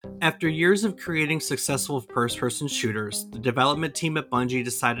After years of creating successful first-person shooters, the development team at Bungie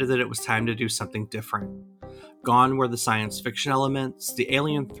decided that it was time to do something different. Gone were the science fiction elements, the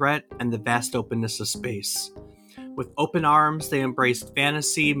alien threat, and the vast openness of space. With open arms, they embraced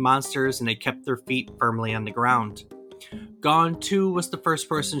fantasy, monsters, and they kept their feet firmly on the ground. Gone, too, was the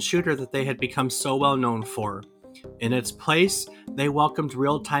first-person shooter that they had become so well known for. In its place, they welcomed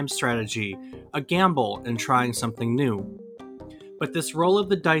real-time strategy, a gamble in trying something new. But this roll of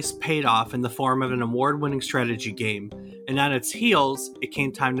the dice paid off in the form of an award-winning strategy game, and on its heels, it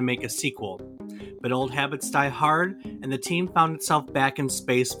came time to make a sequel. But old habits die hard, and the team found itself back in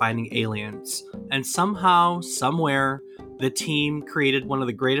space fighting aliens. And somehow, somewhere, the team created one of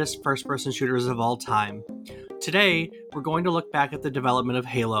the greatest first-person shooters of all time. Today, we're going to look back at the development of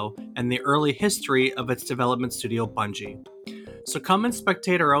Halo and the early history of its development studio, Bungie. So come and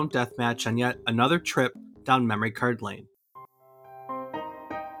spectate our own deathmatch on yet another trip down memory card lane.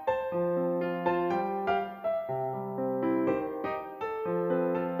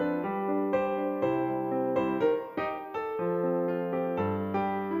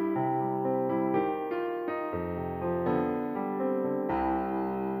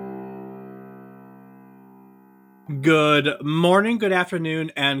 Good morning, good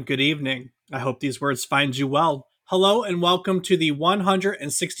afternoon, and good evening. I hope these words find you well. Hello, and welcome to the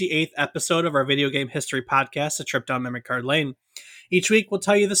 168th episode of our video game history podcast, A Trip Down Memory Card Lane. Each week, we'll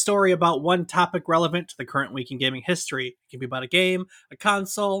tell you the story about one topic relevant to the current week in gaming history. It can be about a game, a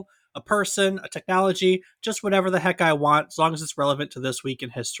console, a person, a technology, just whatever the heck I want, as long as it's relevant to this week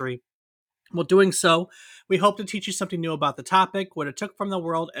in history. While doing so, we hope to teach you something new about the topic, what it took from the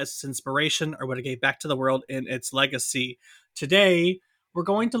world as its inspiration, or what it gave back to the world in its legacy. Today, we're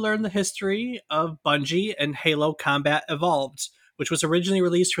going to learn the history of Bungie and Halo Combat Evolved, which was originally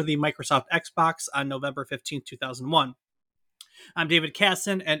released for the Microsoft Xbox on November 15, 2001. I'm David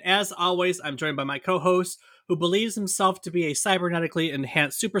Casson, and as always, I'm joined by my co-host, who believes himself to be a cybernetically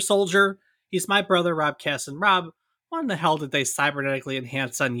enhanced super soldier. He's my brother, Rob Casson. Rob, what in the hell did they cybernetically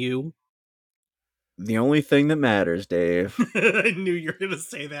enhance on you? The only thing that matters, Dave. I knew you were going to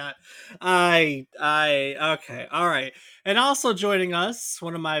say that. Okay, all right. And also joining us,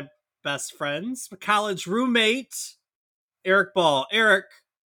 one of my best friends, my college roommate, Eric Ball. Eric,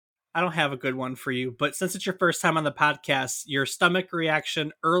 I don't have a good one for you, but since it's your first time on the podcast, your stomach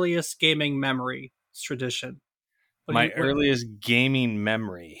reaction, earliest gaming memory. It's tradition. Earliest gaming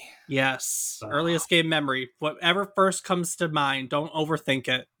memory. Yes, earliest game memory. Whatever first comes to mind. Don't overthink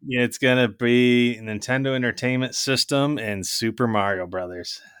it. Yeah, it's gonna be Nintendo Entertainment System and Super Mario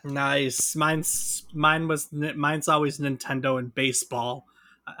Brothers. Nice. Mine's always Nintendo and baseball.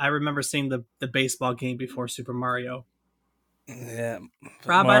 I remember seeing the baseball game before Super Mario. Yeah,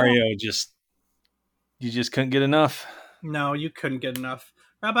 Rob, Mario you just couldn't get enough. No, you couldn't get enough.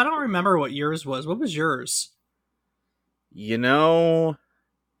 Rob, I don't remember what yours was. What was yours? You know,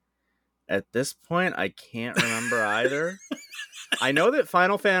 at this point, I can't remember either. I know that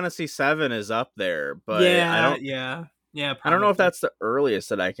Final Fantasy VII is up there, but I don't know if that's the earliest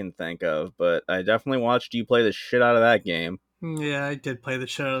that I can think of, but I definitely watched you play the shit out of that game. Yeah, I did play the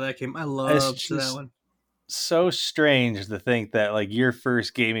shit out of that game. I loved that one. So strange to think that like your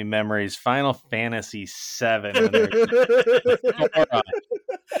first gaming memory is Final Fantasy VII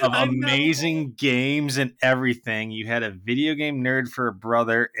of amazing games and everything. You had a video game nerd for a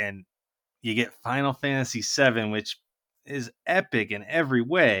brother, and you get Final Fantasy VII, which is epic in every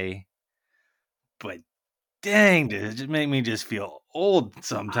way. But dang, does it just make me just feel old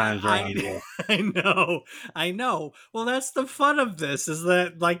sometimes around here. I know. Well, that's the fun of this, is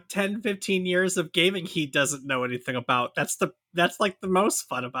that like 10, 15 years of gaming he doesn't know anything about. That's like the most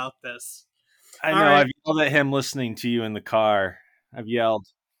fun about this. I know. Right. I've yelled at him listening to you in the car. I've yelled.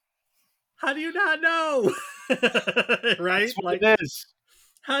 How do you not know? Right? That's what it is.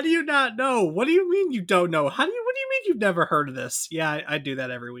 How do you not know? What do you mean you don't know? What do you mean you've never heard of this? Yeah, I do that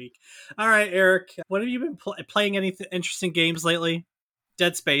every week. All right, Eric, what have you been playing? Any interesting games lately?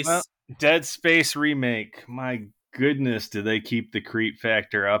 Dead Space. Well, Dead Space remake. My goodness, did they keep the creep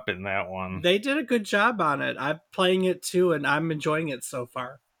factor up in that one? They did a good job on it. I'm playing it too, and I'm enjoying it so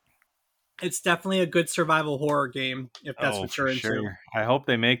far. It's definitely a good survival horror game, if that's what you're into. Sure. I hope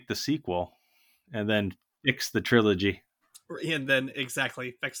they make the sequel and then fix the trilogy. And then fix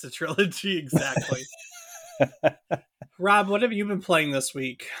the trilogy. Exactly. Rob, what have you been playing this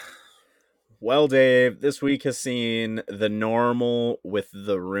week? Well, Dave, this week has seen the normal with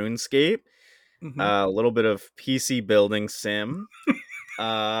the RuneScape, a little bit of PC building sim,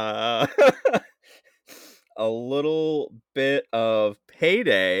 a little bit of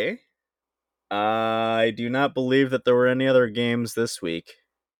Payday. I do not believe that there were any other games this week.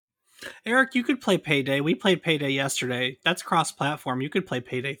 Eric, you could play Payday. We played Payday yesterday. That's cross-platform. You could play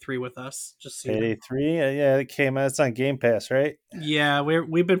Payday 3 with us. Just so Payday you know. 3? Yeah, it came out. It's on Game Pass, right? Yeah,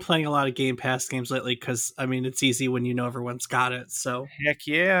 we've been playing a lot of Game Pass games lately because I mean it's easy when you know everyone's got it. So Heck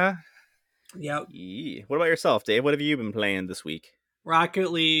yeah. yeah, Yeah. What about yourself, Dave? What have you been playing this week?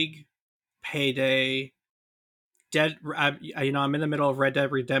 Rocket League, Payday, Dead. I'm in the middle of Red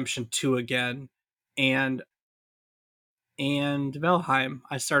Dead Redemption 2 again, and Valheim.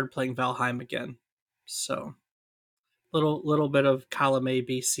 I started playing Valheim again. So little bit of column A,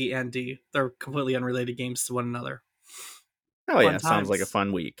 B, C, and D. They're completely unrelated games to one another. Oh Fun yeah, sounds like a times.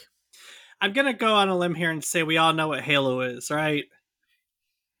 fun week. I'm gonna go on a limb here and say we all know what Halo is, right?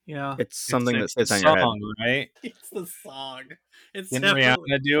 Yeah. It's something that It's the sits on your head. song, right? It's the song. It's Didn't definitely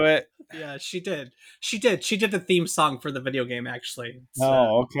Rihanna do it? yeah. She did. She did the theme song for the video game. Actually,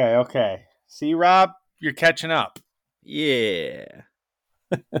 Oh, okay. See, Rob, you're catching up. Yeah.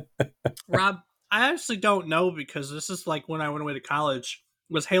 Rob. I actually don't know because this is like when I went away to college.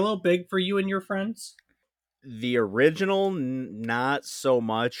 Was Halo big for you and your friends? The original, not so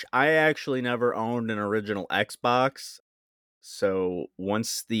much. I actually never owned an original Xbox. So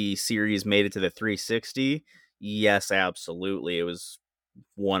once the series made it to the 360, yes, absolutely. It was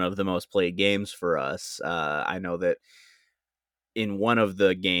one of the most played games for us. I know that in one of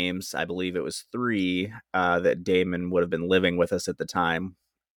the games, I believe it was 3, that Damon would have been living with us at the time.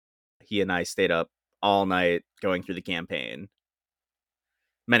 He and I stayed up all night going through the campaign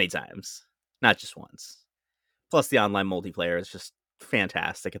many times, not just once. Plus, the online multiplayer is just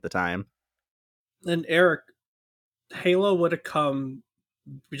fantastic at the time. And Eric, Halo would have come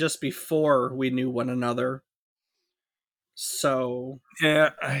just before we knew one another. So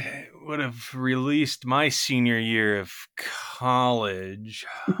Yeah, I would have released my senior year of college.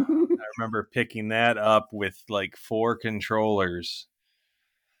 I remember picking that up with like 4 controllers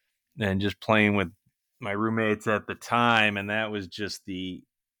and just playing with my roommates at the time, and that was just the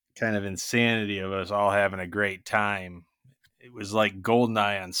kind of insanity of us all having a great time. It was like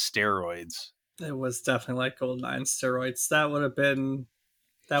GoldenEye on steroids. it was definitely like GoldenEye on steroids. That would have been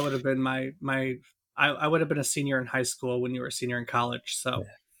my I would have been a senior in high school when you were a senior in college. So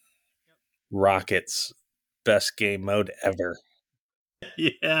Rockets, best game mode ever.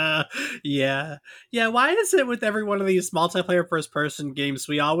 yeah, yeah. Why is it with every one of these multiplayer first person games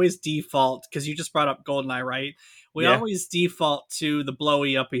we always default because you just brought up GoldenEye, right? We Yeah. always default to the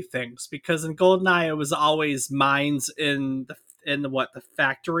blowy uppy things because in GoldenEye it was always mines in the what the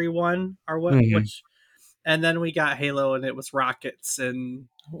factory one or what which and then we got Halo and it was rockets and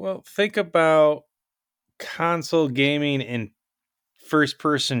Well, think about console gaming and first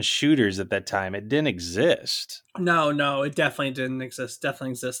person shooters at that time. It didn't exist. no, it definitely didn't exist.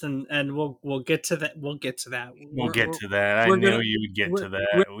 Definitely exist, and we'll get to that. We'll get to that. We'll get to that. I We're knew gonna you would get to we're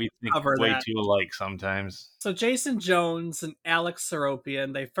that. We think cover way that. too alike sometimes. So Jason Jones and Alex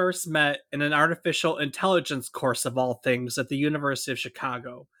Seropian, they first met in an artificial intelligence course of all things at the University of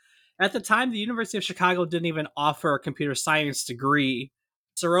Chicago. At the time, the University of Chicago didn't even offer a computer science degree.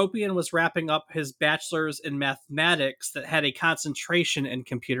 Seropian was wrapping up his bachelor's in mathematics that had a concentration in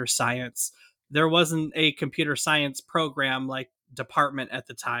computer science. There wasn't a computer science program like department at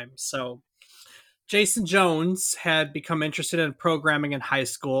the time. So Jason Jones had become interested in programming in high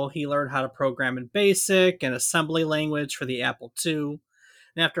school. He learned how to program in BASIC and assembly language for the Apple II.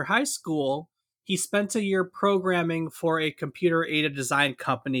 And after high school, he spent a year programming for a computer aided design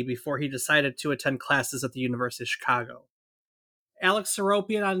company before he decided to attend classes at the University of Chicago. Alex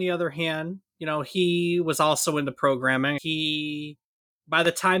Seropian, on the other hand, he was also into programming. By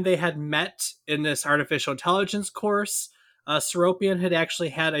the time they had met in this artificial intelligence course, Seropian had actually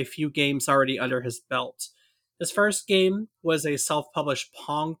had a few games already under his belt. His first game was a self published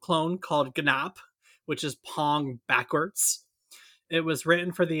Pong clone called Gnop, which is Pong backwards. It was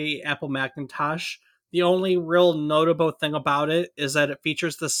written for the Apple Macintosh. The only real notable thing about it is that it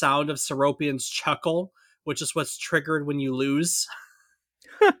features the sound of Seropian's chuckle, which is what's triggered when you lose.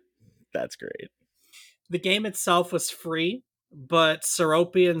 That's great. The game itself was free, but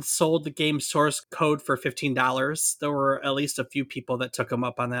Seropian sold the game source code for $15. There were at least a few people that took him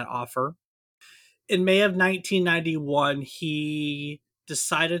up on that offer. In May of 1991, he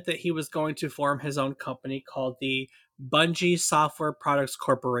decided that he was going to form his own company called the Bungie Software Products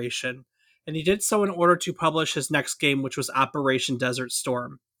Corporation. And he did so in order to publish his next game, which was Operation Desert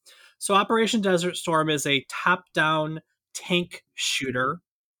Storm. So, Operation Desert Storm is a top down tank shooter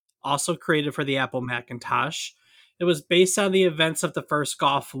also created for the Apple Macintosh. It was based on the events of the first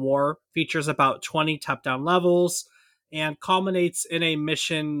Gulf War, features about 20 top down levels, and culminates in a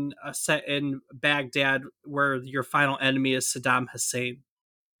mission set in Baghdad where your final enemy is Saddam Hussein.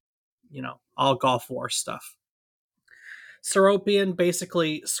 all Gulf War stuff. Seropian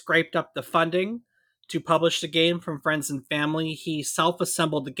basically scraped up the funding to publish the game from friends and family. He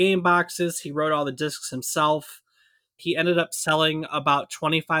self-assembled the game boxes. He wrote all the discs himself. He ended up selling about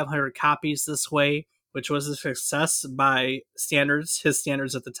 2,500 copies this way, which was a success by his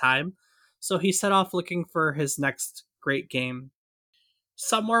standards at the time. So he set off looking for his next great game.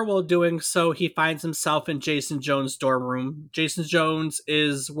 Somewhere while doing so, he finds himself in Jason Jones' dorm room. Jason Jones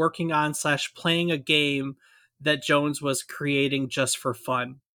is working on / playing a game that Jones was creating just for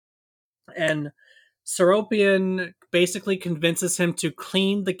fun. And Seropian basically convinces him to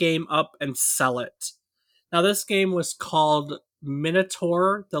clean the game up and sell it. Now, this game was called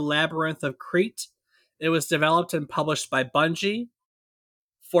Minotaur, the Labyrinth of Crete. It was developed and published by Bungie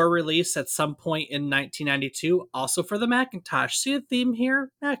for release at some point in 1992, also for the Macintosh. See a theme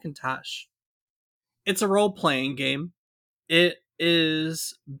here? Macintosh. It's a role-playing game. It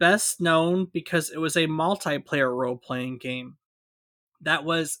is best known because it was a multiplayer role-playing game. That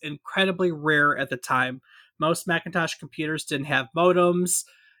was incredibly rare at the time. Most Macintosh computers didn't have modems.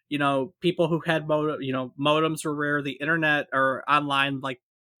 People who had modems were rare. The internet or online,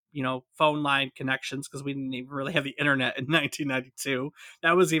 phone line connections, because we didn't even really have the internet in 1992.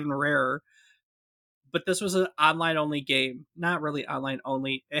 That was even rarer. But this was an online only game. Not really online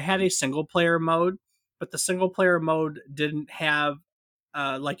only. It had a single player mode, but the single player mode didn't have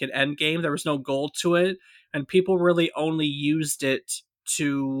an end game. There was no goal to it, and people really only used it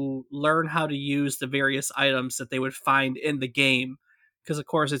to learn how to use the various items that they would find in the game, because of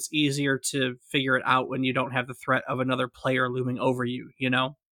course it's easier to figure it out when you don't have the threat of another player looming over you.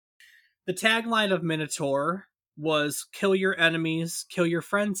 The tagline of Minotaur was "Kill your enemies, kill your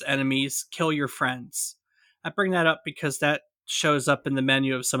friends' enemies, kill your friends." I bring that up because that shows up in the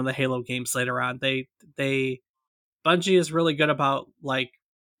menu of some of the Halo games later on. Bungie is really good about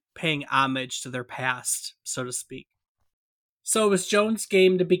paying homage to their past, so to speak. So it was Jones'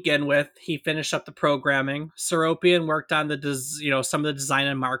 game to begin with. He finished up the programming. Seropian worked on some of the design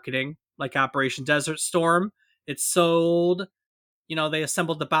and marketing, like Operation Desert Storm. It sold. They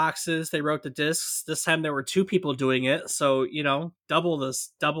assembled the boxes. They wrote the discs. This time there were 2 people doing it, so double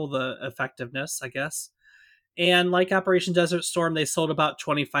the effectiveness, I guess. And like Operation Desert Storm, they sold about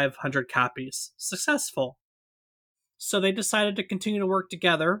 2,500 copies. Successful. So they decided to continue to work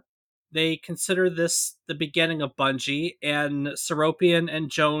together. They consider this the beginning of Bungie, and Seropian and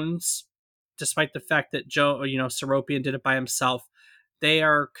Jones, despite the fact that Seropian did it by himself, they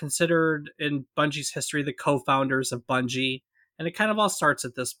are considered in Bungie's history the co-founders of Bungie, and it kind of all starts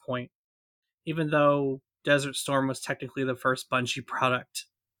at this point, even though Desert Storm was technically the first Bungie product.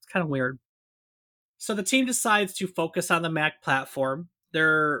 It's kind of weird. So the team decides to focus on the Mac platform.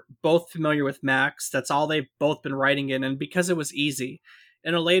 They're both familiar with Macs. That's all they've both been writing in, and because it was easy.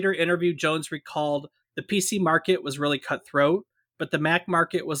 In a later interview, Jones recalled the PC market was really cutthroat, but the Mac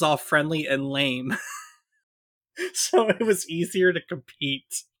market was all friendly and lame. So it was easier to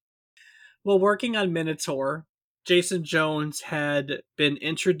compete. While working on Minotaur, Jason Jones had been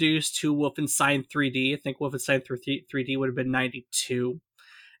introduced to Wolfenstein 3D. I think Wolfenstein 3D would have been 92.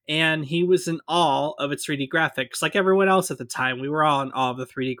 And he was in awe of its 3D graphics. Like everyone else at the time, we were all in awe of the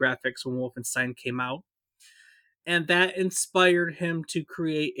 3D graphics when Wolfenstein came out. And that inspired him to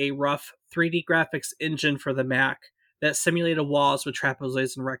create a rough 3D graphics engine for the Mac that simulated walls with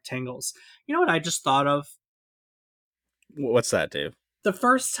trapezoids and rectangles. You know what I just thought of? What's that, Dave? The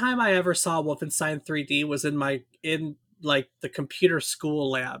first time I ever saw Wolfenstein 3D was in the computer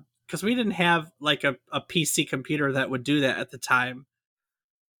school lab, because we didn't have a PC computer that would do that at the time.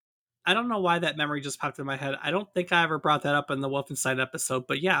 I don't know why that memory just popped in my head. I don't think I ever brought that up in the Wolfenstein episode,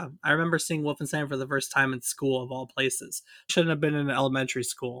 but yeah, I remember seeing Wolfenstein for the first time in school, of all places. Shouldn't have been in elementary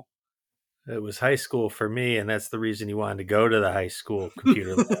school. It was high school for me, and that's the reason you wanted to go to the high school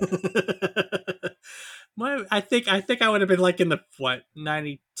computer lab. Well, I think I would have been in the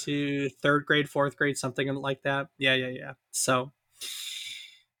 92, 3rd grade, 4th grade, something like that. Yeah. So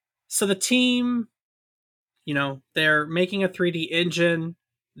the team, they're making a 3D engine.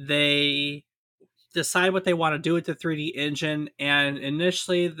 They decide what they want to do with the 3D engine, and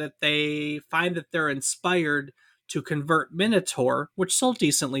initially that they find that they're inspired to convert Minotaur, which sold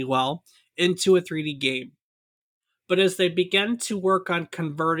decently well, into a 3D game. But as they begin to work on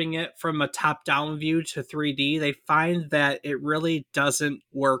converting it from a top-down view to 3D, they find that it really doesn't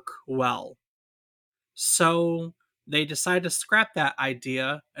work well. So they decide to scrap that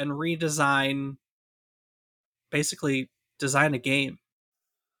idea and design a game.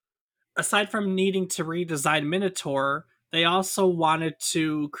 Aside from needing to redesign Minotaur, they also wanted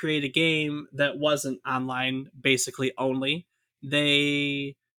to create a game that wasn't online, basically only.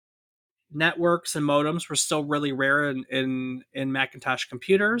 They networks and modems were still really rare in Macintosh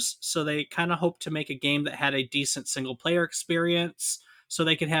computers, so they kind of hoped to make a game that had a decent single player experience so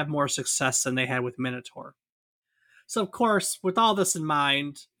they could have more success than they had with Minotaur. So, of course, with all this in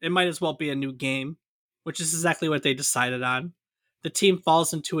mind, it might as well be a new game, which is exactly what they decided on. The team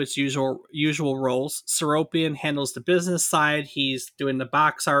falls into its usual roles. Seropian handles the business side. He's doing the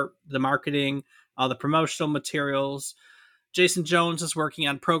box art, the marketing, all the promotional materials. Jason Jones is working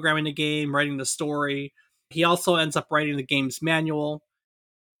on programming the game, writing the story. He also ends up writing the game's manual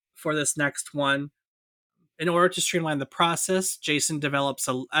for this next one. In order to streamline the process, Jason develops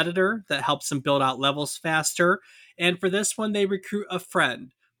an editor that helps him build out levels faster. And for this one, they recruit a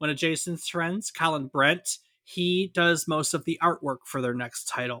friend. One of Jason's friends, Colin Brent, he does most of the artwork for their next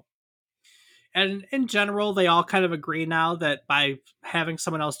title. And in general, they all kind of agree now that by having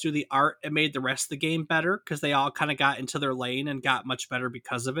someone else do the art, it made the rest of the game better because they all kind of got into their lane and got much better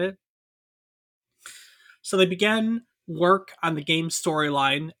because of it. So they began work on the game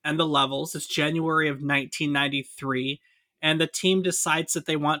storyline and the levels. It's January of 1993, and the team decides that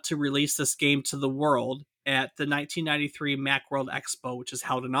they want to release this game to the world at the 1993 Macworld Expo, which is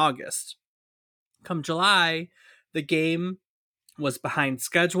held in August. Come July, the game was behind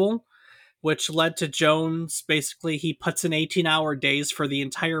schedule, which led to Jones, basically, he puts in 18-hour days for the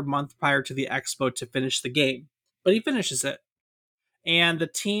entire month prior to the expo to finish the game. But he finishes it. And the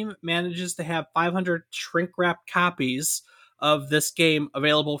team manages to have 500 shrink-wrapped copies of this game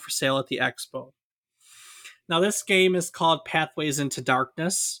available for sale at the expo. Now, this game is called Pathways into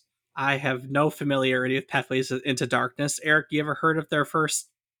Darkness. I have no familiarity with Pathways into Darkness. Eric, you ever heard of their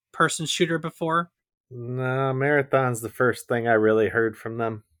first-person shooter before? No, Marathon's the first thing I really heard from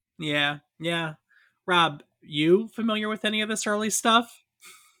them. Yeah. Rob, you familiar with any of this early stuff?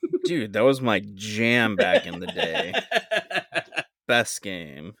 Dude, that was my jam back in the day. Best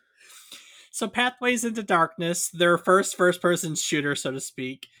game. So Pathways into Darkness, their first-person shooter, so to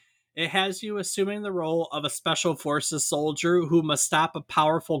speak. It has you assuming the role of a special forces soldier who must stop a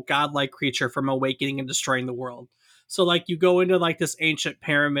powerful godlike creature from awakening and destroying the world. So like you go into like this ancient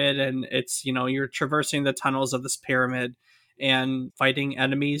pyramid and it's, you're traversing the tunnels of this pyramid and fighting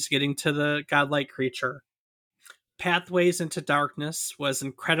enemies, getting to the godlike creature. Pathways into Darkness was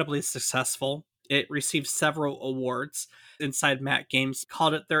incredibly successful. It received several awards. Inside Mac Games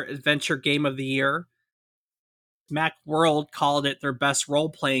called it their Adventure Game of the Year. Mac World called it their best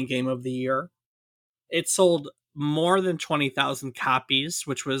role-playing game of the year. It sold more than 20,000 copies,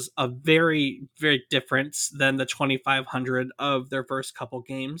 which was a very, very difference than the 2,500 of their first couple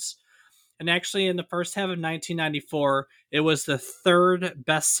games. And actually, in the first half of 1994, it was the third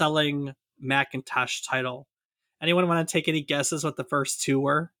best-selling Macintosh title. Anyone want to take any guesses what the first two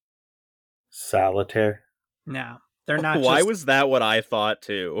were? Solitaire. No, they're not. Why was that what I thought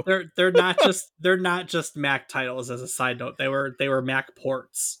too? They're not just Mac titles. As a side note, they were Mac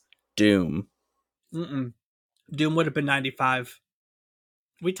ports. Doom. Doom would have been 95.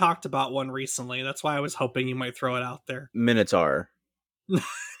 We talked about one recently. That's why I was hoping you might throw it out there. Minotaur.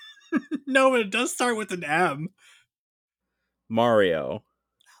 No, but it does start with an M. Mario.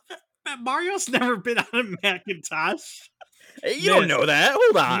 Mario's never been on a Macintosh. Hey, you don't know that.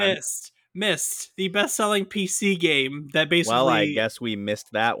 Hold on. Missed. The best-selling PC game that basically... Well, I guess we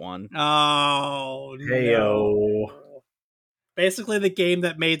missed that one. Oh, Hey-o. no. Basically the game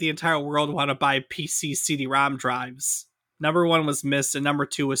that made the entire world want to buy PC CD-ROM drives. Number 1 was Myst, and number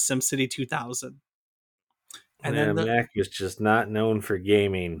 2 was SimCity 2000. And then Mac was just not known for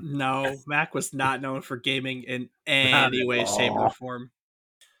gaming. No, Mac was not known for gaming in any way, shape, or form.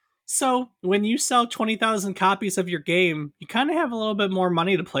 So, when you sell 20,000 copies of your game, you kind of have a little bit more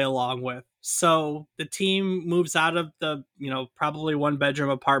money to play along with. So, the team moves out of the, probably one-bedroom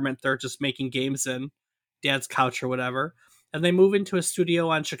apartment they're just making games in, dad's couch or whatever, and they move into a studio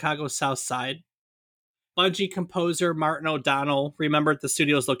on Chicago's South Side. Bungie composer Martin O'Donnell remembered the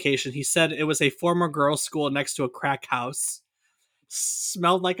studio's location. He said it was a former girls' school next to a crack house.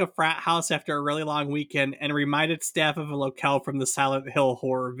 Smelled like a frat house after a really long weekend and reminded staff of a locale from the Silent Hill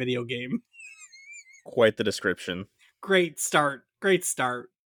horror video game. Quite the description. Great start.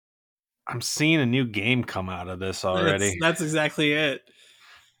 I'm seeing a new game come out of this already. That's exactly it.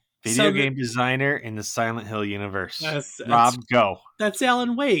 Video game designer in the Silent Hill universe. Rob, go. That's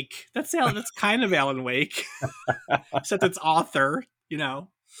Alan Wake. That's kind of Alan Wake. Except it's author,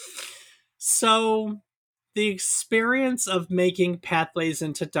 So... the experience of making Pathways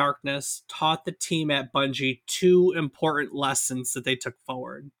into Darkness taught the team at Bungie 2 important lessons that they took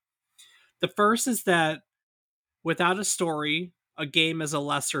forward. The first is that without a story, a game is a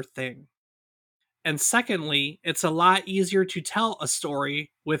lesser thing. And secondly, it's a lot easier to tell a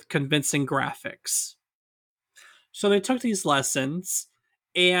story with convincing graphics. So they took these lessons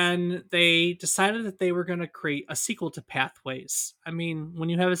and they decided that they were going to create a sequel to Pathways. I mean, when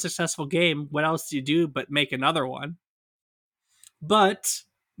you have a successful game, what else do you do but make another one? But,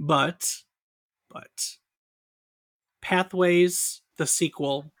 but, but, Pathways, the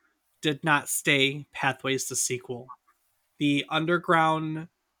sequel, did not stay Pathways, the sequel. The underground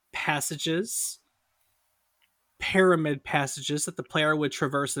passages, pyramid passages that the player would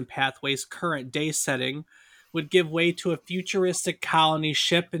traverse in Pathways' current day setting would give way to a futuristic colony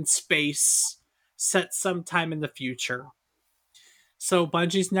ship in space set sometime in the future. So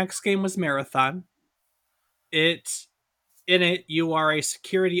Bungie's next game was Marathon. It In it, you are a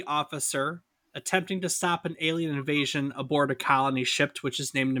security officer attempting to stop an alien invasion aboard a colony ship, which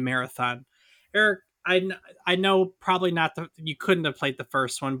is named the Marathon. Eric, I know probably not you couldn't have played the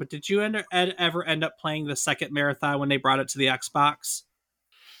first one, but did you ever end up playing the second Marathon when they brought it to the Xbox?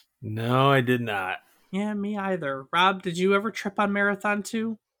 No, I did not. Yeah, me either. Rob, did you ever trip on Marathon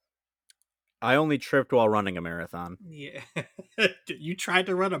 2? I only tripped while running a marathon. Yeah. You tried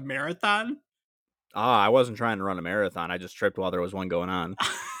to run a marathon? I wasn't trying to run a marathon. I just tripped while there was one going on.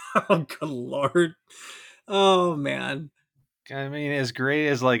 Oh, good Lord. Oh, man. I mean, as great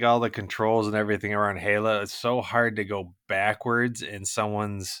as like all the controls and everything around Halo, it's so hard to go backwards in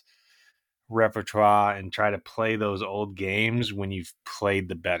someone's repertoire and try to play those old games when you've played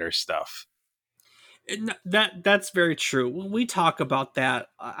the better stuff. That's very true. When we talk about that,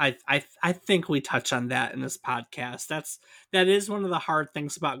 I think we touch on that in this podcast. That is one of the hard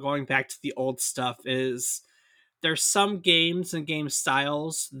things about going back to the old stuff is there's some games and game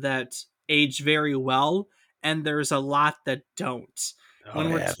styles that age very well, and there's a lot that don't. Oh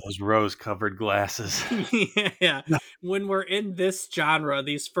yeah, those rose-covered glasses. Yeah, when we're in this genre,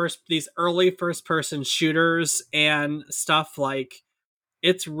 these early first-person shooters and stuff, like,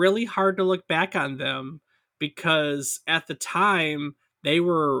 it's really hard to look back on them because at the time they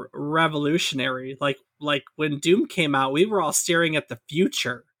were revolutionary. Like when Doom came out, we were all staring at the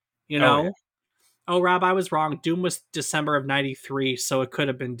future, you know? Oh, yeah. Oh, Rob, I was wrong. Doom was December of 93, so it could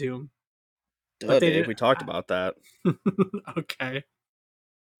have been Doom. But they did. We talked about that. Okay.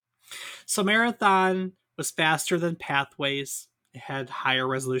 So Marathon was faster than Pathways. It had higher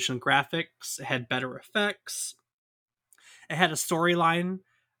resolution graphics. It had better effects. It had a storyline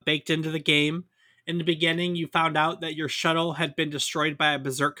baked into the game. In the beginning, you found out that your shuttle had been destroyed by a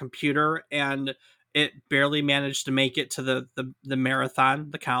berserk computer and it barely managed to make it to the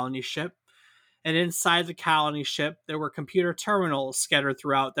Marathon, the colony ship. And inside the colony ship, there were computer terminals scattered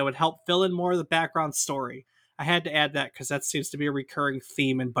throughout that would help fill in more of the background story. I had to add that because that seems to be a recurring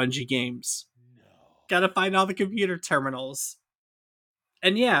theme in Bungie games. No. Gotta find all the computer terminals.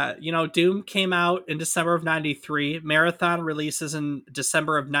 And yeah, Doom came out in December of 93. Marathon releases in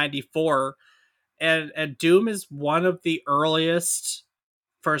December of 94. And Doom is one of the earliest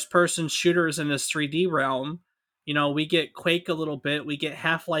first-person shooters in this 3D realm. We get Quake a little bit. We get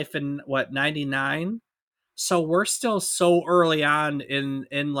Half-Life in, 99? So we're still so early on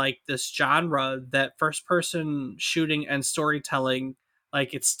in like this genre that first-person shooting and storytelling,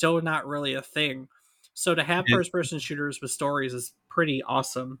 like, it's still not really a thing. So to have first-person shooters with stories is pretty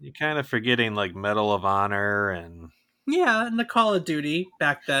awesome. You're kind of forgetting like Medal of Honor and... Yeah, and the Call of Duty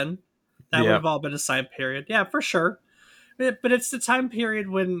back then. That would have all been a time period. Yeah, for sure. But it's the time period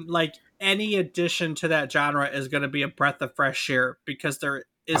when, like, any addition to that genre is going to be a breath of fresh air because there's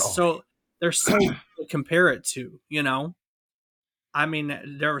so little to compare it to, I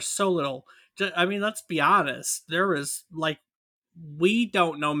mean, there was so little. I mean, let's be honest. There was, like, we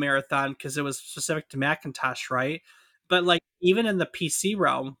don't know Marathon because it was specific to Macintosh, right? But, like, even in the PC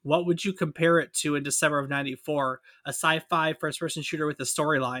realm, what would you compare it to in December of 94? A sci-fi first-person shooter with a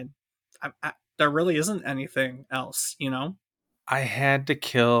storyline. There really isn't anything else, I had to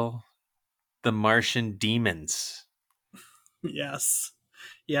kill the Martian demons. Yes.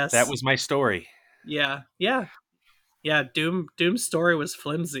 That was my story. Yeah. Doom's story was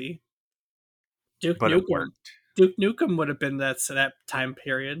flimsy. Duke Nukem would have been that time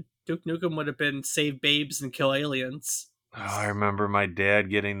period. Duke Nukem would have been save babes and kill aliens. Oh, I remember my dad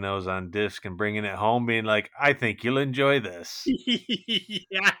getting those on disc and bringing it home, being like, "I think you'll enjoy this."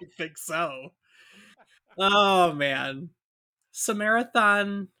 Yeah, I think so. Oh man, so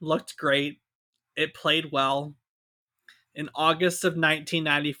Marathon looked great. It played well. In August of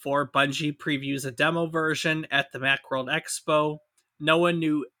 1994, Bungie previews a demo version at the Macworld Expo. No one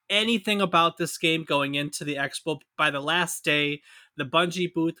knew anything about this game going into the expo. By the last day, the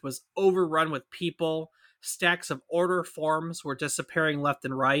Bungie booth was overrun with people. Stacks of order forms were disappearing left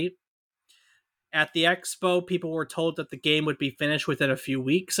and right. At the expo, people were told that the game would be finished within a few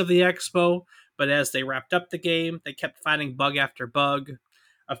weeks of the expo, but as they wrapped up the game, they kept finding bug after bug.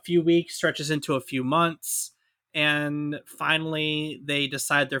 A few weeks stretches into a few months, and finally they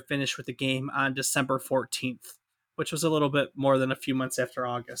decide they're finished with the game on December 14th, which was a little bit more than a few months after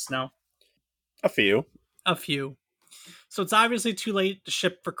August. Now, a few. So it's obviously too late to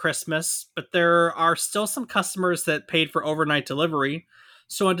ship for Christmas, but there are still some customers that paid for overnight delivery.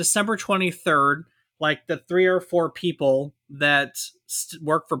 So on December 23rd, like the 3 or 4 people that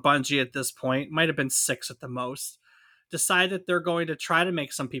work for Bungie at this point, might have been 6 at the most, decide that they're going to try to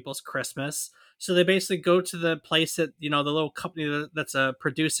make some people's Christmas. So they basically go to the place that, the little company that's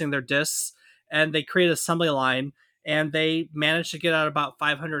producing their discs, and they create an assembly line, and they managed to get out about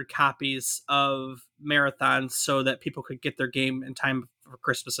 500 copies of Marathon so that people could get their game in time for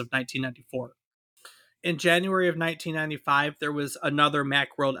Christmas of 1994. In January of 1995, there was another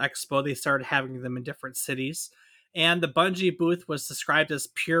Macworld Expo. They started having them in different cities, and the Bungie booth was described as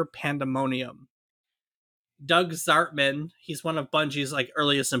pure pandemonium. Doug Zartman, he's one of Bungie's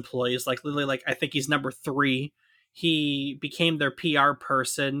earliest employees, literally I think he's number 3. He became their PR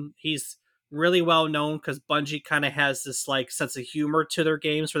person. He's really well known because Bungie kind of has this sense of humor to their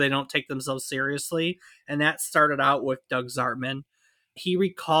games where they don't take themselves seriously, and that started out with Doug Zartman. He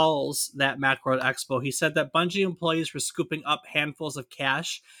recalls that Macworld Expo. He said that Bungie employees were scooping up handfuls of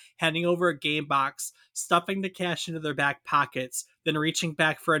cash, handing over a game box, stuffing the cash into their back pockets, then reaching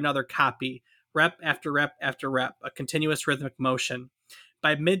back for another copy. Rep after rep after rep, a continuous rhythmic motion.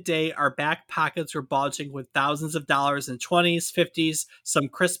 By midday, our back pockets were bulging with thousands of dollars in 20s, 50s, some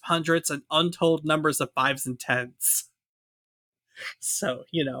crisp hundreds, and untold numbers of 5s and 10s. So,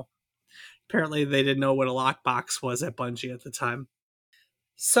 apparently they didn't know what a lockbox was at Bungie at the time.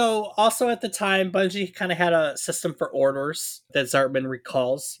 So, also at the time, Bungie kind of had a system for orders that Zartman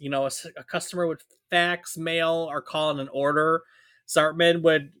recalls. A customer would fax, mail, or call in an order. Zartman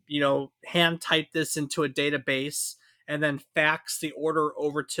would, hand type this into a database and then fax the order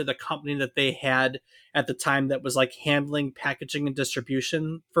over to the company that they had at the time that was handling packaging and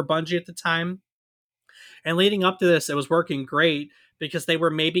distribution for Bungie at the time. And leading up to this, it was working great because they were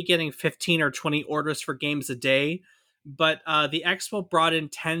maybe getting 15 or 20 orders for games a day. But the expo brought in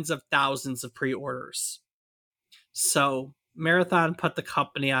tens of thousands of pre-orders. So Marathon put the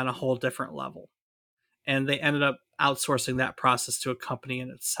company on a whole different level. And they ended up outsourcing that process to a company in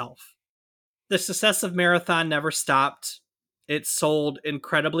itself. The success of Marathon never stopped. It sold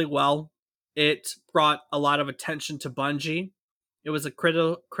incredibly well. It brought a lot of attention to Bungie. It was a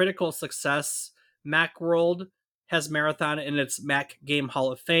critical success. Macworld has Marathon in its Mac Game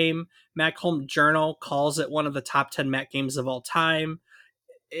Hall of Fame. Mac Home Journal calls it one of the top 10 Mac games of all time.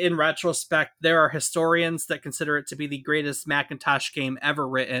 In retrospect, there are historians that consider it to be the greatest Macintosh game ever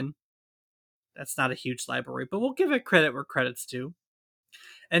written. That's not a huge library, but we'll give it credit where credit's due.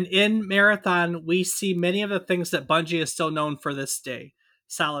 And in Marathon, we see many of the things that Bungie is still known for this day.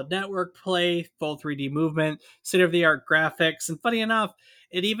 Solid network play, full 3D movement, state-of-the-art graphics, and funny enough,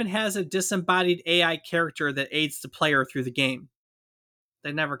 it even has a disembodied AI character that aids the player through the game.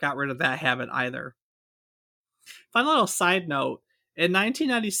 They never got rid of that habit either. Fun little side note, in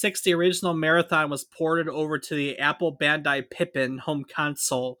 1996, the original Marathon was ported over to the Apple Bandai Pippin home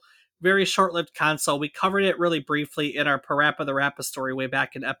console. Very short-lived console. We covered it really briefly in our Parappa the Rappa story way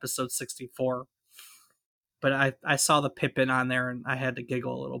back in episode 64. But I saw the Pippin on there and I had to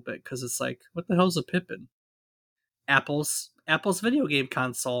giggle a little bit because it's what the hell's a Pippin? Apple's video game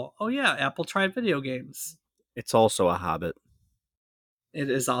console. Oh yeah, Apple tried video games. It's also a Hobbit. It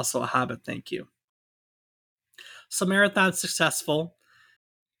is also a Hobbit, thank you. So Marathon's successful.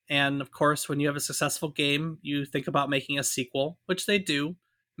 And of course, when you have a successful game, you think about making a sequel, which they do.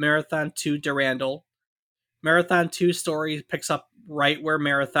 Marathon 2 Durandal. Marathon 2 story picks up right where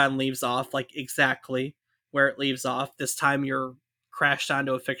Marathon leaves off, exactly where it leaves off. This time you're crashed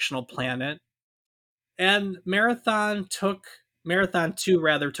onto a fictional planet. And Marathon 2 took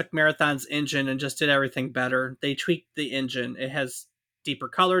Marathon's engine and just did everything better. They tweaked the engine. It has deeper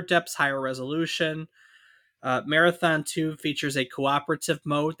color depths, higher resolution. Marathon 2 features a cooperative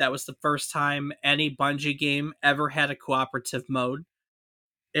mode. That was the first time any Bungie game ever had a cooperative mode.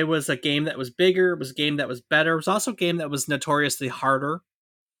 It was a game that was bigger. It was a game that was better. It was also a game that was notoriously harder.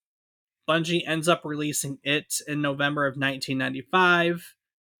 Bungie ends up releasing it in November of 1995.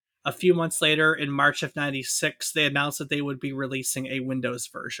 A few months later, in March of 96, they announced that they would be releasing a Windows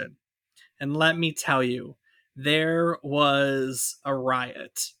version. And let me tell you, there was a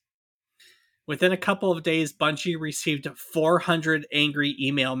riot. Within a couple of days, Bungie received 400 angry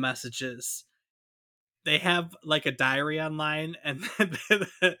email messages. they have like a diary online, and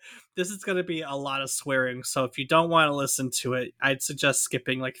this is going to be a lot of swearing. So if you don't want to listen to it, I'd suggest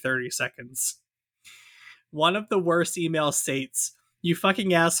skipping like 30 seconds. One of the worst emails states, "You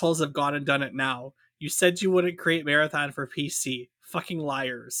fucking assholes have gone and done it now. You said you wouldn't create Marathon for PC. Fucking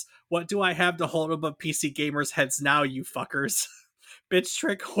liars. What do I have to hold above PC gamers' heads now, you fuckers? Bitch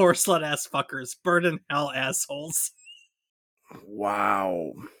trick horse slut ass fuckers. Burn in hell, assholes."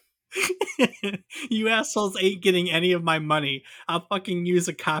 Wow. You assholes ain't getting any of my money. I'll fucking use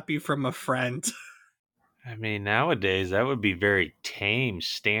a copy from a friend. I mean, nowadays that would be very tame,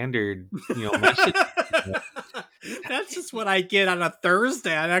 standard, message. That's just what I get on a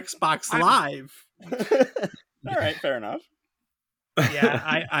Thursday on Xbox Live. All right, fair enough.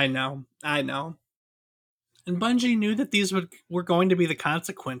 Yeah, I know. And Bungie knew that these were going to be the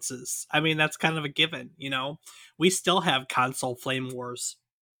consequences. I mean, that's kind of a given, We still have console flame wars.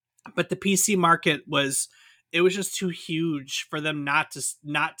 But the PC market was just too huge for them not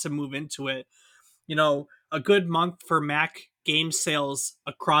to move into it. A good month for Mac game sales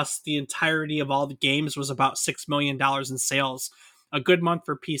across the entirety of all the games was about $6 million in sales. A good month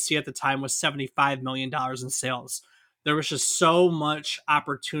for PC at the time was $75 million in sales. There was just so much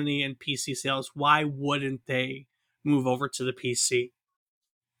opportunity in PC sales. Why wouldn't they move over to the PC?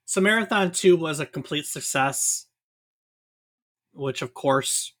 So Marathon 2 was a complete success, which of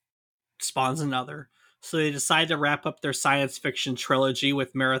course spawns another. So they decide to wrap up their science fiction trilogy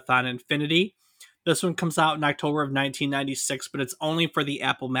with Marathon Infinity. This one comes out in October of 1996, but it's only for the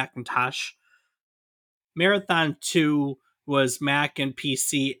Apple Macintosh. Marathon 2 was Mac and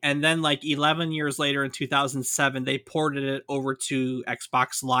PC, and then like 11 years later in 2007, they ported it over to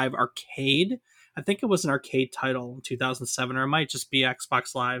Xbox Live Arcade. I think it was an arcade title in 2007, or it might just be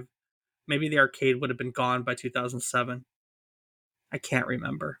Xbox Live. Maybe the arcade would have been gone by 2007. I can't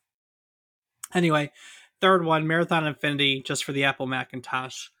remember. Anyway, third one, Marathon Infinity, just for the Apple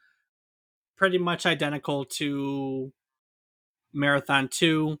Macintosh. Pretty much identical to Marathon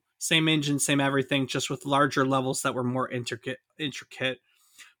 2. Same engine, same everything, just with larger levels that were more intricate.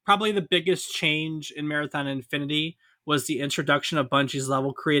 Probably the biggest change in Marathon Infinity was the introduction of Bungie's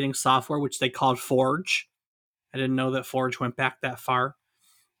level creating software, which they called Forge. I didn't know that Forge went back that far.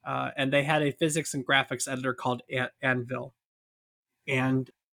 And they had a physics and graphics editor called Anvil.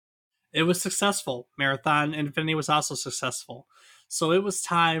 And it was successful. Marathon Infinity was also successful. So it was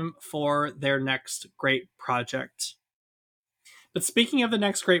time for their next great project. But speaking of the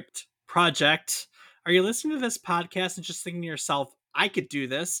next great project, are you listening to this podcast and just thinking to yourself, I could do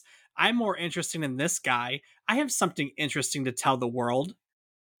this? I'm more interesting than this guy. I have something interesting to tell the world.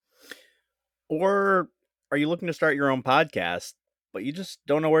 Or are you looking to start your own podcast, but you just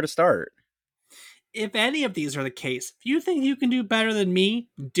don't know where to start? If any of these are the case, if you think you can do better than me,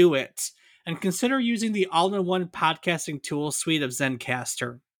 do it. And consider using the all-in-one podcasting tool suite of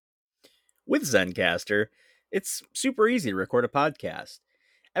Zencastr. With Zencastr, it's super easy to record a podcast.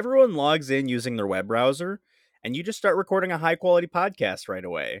 Everyone logs in using their web browser, and you just start recording a high-quality podcast right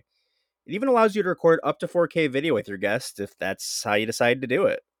away. It even allows you to record up to 4K video with your guests if that's how you decide to do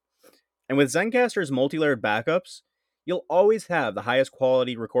it. And with Zencastr's multi-layered backups, you'll always have the highest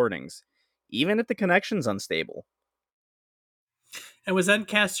quality recordings, even if the connection's unstable. And with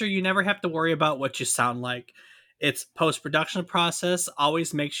Zencastr, you never have to worry about what you sound like. Its post-production process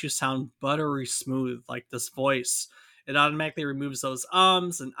always makes you sound buttery smooth, like this voice. It automatically removes those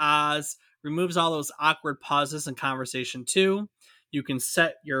ums and ahs, removes all those awkward pauses in conversation too. You can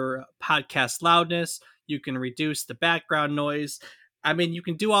set your podcast loudness. You can reduce the background noise. I mean, you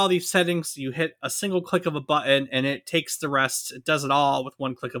can do all these settings. You hit a single click of a button and it takes the rest. It does it all with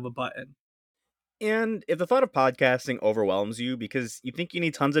one click of a button. And if the thought of podcasting overwhelms you because you think you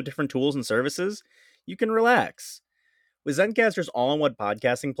need tons of different tools and services, you can relax. With Zencastr's all-in-one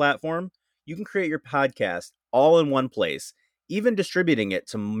podcasting platform, you can create your podcast all in one place, even distributing it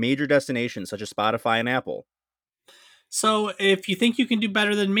to major destinations such as Spotify and Apple. So if you think you can do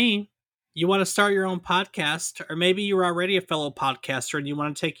better than me, you want to start your own podcast, or maybe you're already a fellow podcaster and you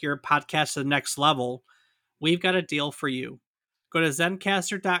want to take your podcast to the next level, we've got a deal for you. Go to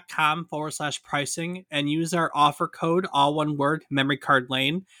zencastr.com/pricing and use our offer code, all one word, memory card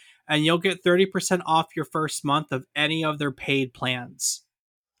lane, and you'll get 30% off your first month of any of their paid plans.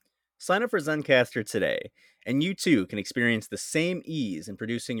 Sign up for Zencastr today, and you too can experience the same ease in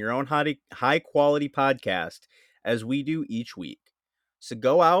producing your own high-quality podcast as we do each week. So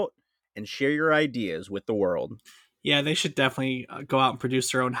go out and share your ideas with the world. Yeah, they should definitely go out and produce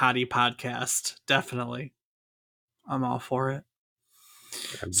their own hottie podcast. Definitely. I'm all for it.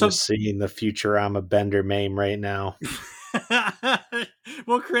 I'm just seeing the Futurama Bender meme right now.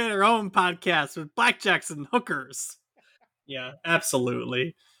 We'll create our own podcast with blackjacks and hookers. Yeah,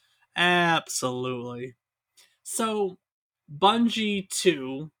 absolutely. Absolutely. So, Bungie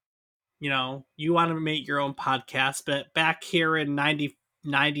 2, you want to make your own podcast, but back here in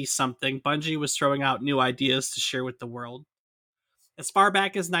 90 something, Bungie was throwing out new ideas to share with the world. As far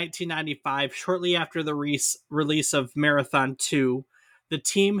back as 1995, shortly after the release of Marathon 2, the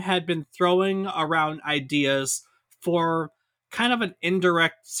team had been throwing around ideas for kind of an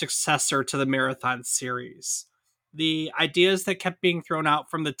indirect successor to the Marathon series. The ideas that kept being thrown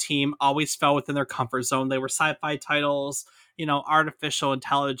out from the team always fell within their comfort zone. They were sci-fi titles, artificial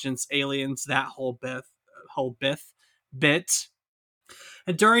intelligence, aliens, that whole bit.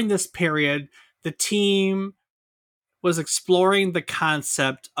 And during this period, the team was exploring the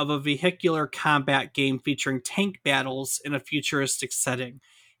concept of a vehicular combat game featuring tank battles in a futuristic setting.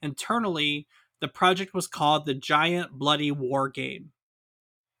 Internally, the project was called the Giant Bloody War Game.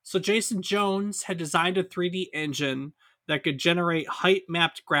 So Jason Jones had designed a 3D engine that could generate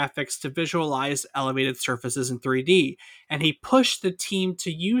height-mapped graphics to visualize elevated surfaces in 3D, and he pushed the team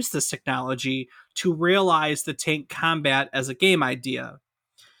to use this technology to realize the tank combat as a game idea.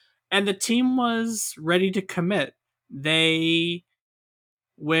 And the team was ready to commit. They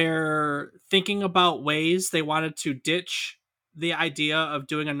were thinking about ways they wanted to ditch the idea of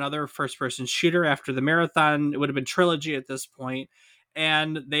doing another first person shooter after the Marathon. It would have been Trilogy at this point,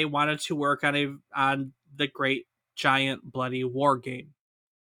 and they wanted to work on the great giant bloody war game.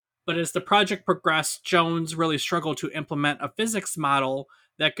 But as the project progressed, Jones really struggled to implement a physics model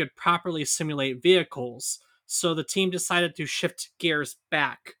that could properly simulate vehicles. So the team decided to shift gears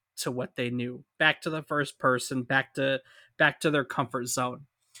back to what they knew, back to the first person, back to their comfort zone.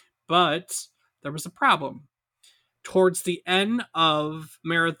 But there was a problem. Towards the end of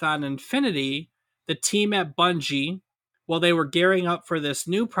Marathon Infinity, the team at Bungie, while they were gearing up for this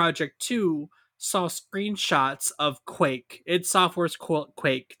new project too, saw screenshots of Quake. id Software's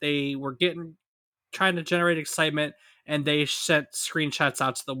Quake. They were trying to generate excitement, and they sent screenshots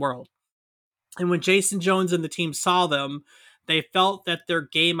out to the world. And when Jason Jones and the team saw them, they felt that their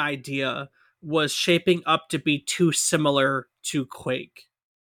game idea was shaping up to be too similar to Quake.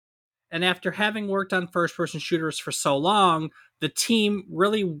 And after having worked on first person shooters for so long, the team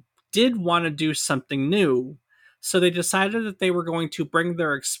really did want to do something new. So they decided that they were going to bring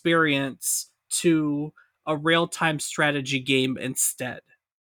their experience to a real time strategy game instead.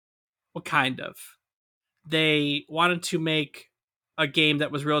 What kind of? They wanted to make a game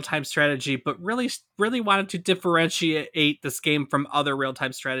that was real-time strategy, but really wanted to differentiate this game from other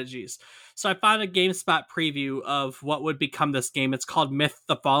real-time strategies. So I found a GameSpot preview of what would become this game. It's called Myth: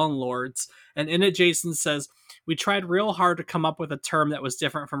 The Fallen Lords, and in it Jason says, "We tried real hard to come up with a term that was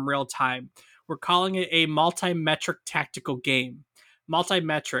different from real-time. We're calling it a multi-metric tactical game."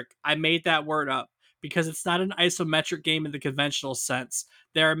 Multi-metric, I made that word up because it's not an isometric game in the conventional sense.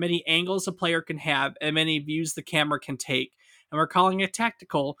 There are many angles a player can have and many views the camera can take. And we're calling it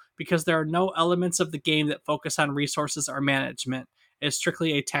tactical because there are no elements of the game that focus on resources or management. It's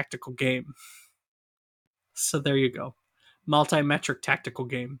strictly a tactical game. So there you go. Multi-metric tactical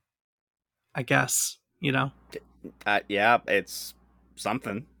game. I guess, Yeah, it's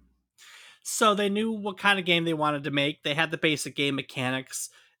something. So they knew what kind of game they wanted to make. They had the basic game mechanics.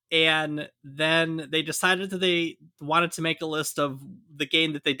 And then they decided that they wanted to make a list of the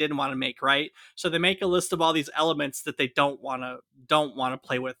game that they didn't want to make, right? So they make a list of all these elements that they don't want to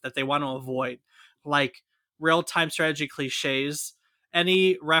play with, that they want to avoid, like real-time strategy cliches,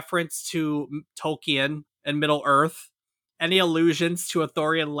 any reference to Tolkien and Middle Earth, any allusions to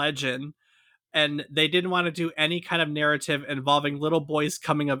Arthurian legend, and they didn't want to do any kind of narrative involving little boys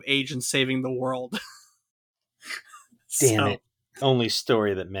coming of age and saving the world. Damn it. Only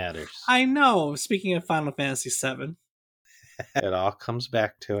story that matters. I know. Speaking of Final Fantasy VII. It all comes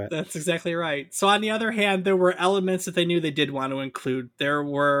back to it. That's exactly right. So on the other hand, there were elements that they knew they did want to include. There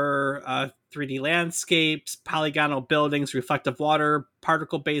were 3D landscapes, polygonal buildings, reflective water,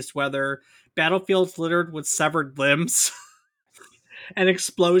 particle-based weather, battlefields littered with severed limbs, and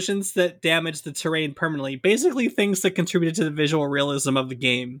explosions that damaged the terrain permanently. Basically things that contributed to the visual realism of the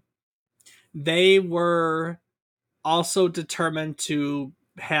game. They were also determined to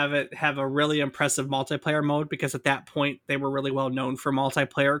have a really impressive multiplayer mode, because at that point they were really well known for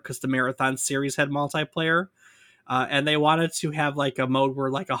multiplayer because the Marathon series had multiplayer, and they wanted to have like a mode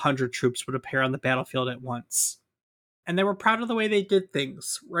where like 100 troops would appear on the battlefield at once. And they were proud of the way they did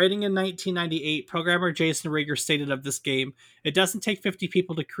things. Writing in 1998, programmer Jason Rieger stated of this game, "It doesn't take 50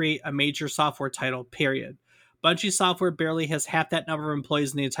 people to create a major software title, period. Bungie Software barely has half that number of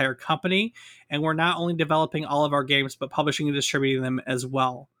employees in the entire company, and we're not only developing all of our games, but publishing and distributing them as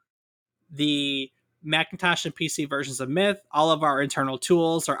well. The Macintosh and PC versions of Myth, all of our internal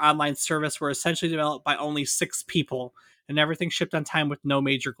tools, our online service were essentially developed by only 6 people, and everything shipped on time with no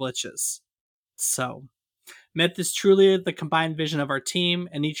major glitches. So, Myth is truly the combined vision of our team,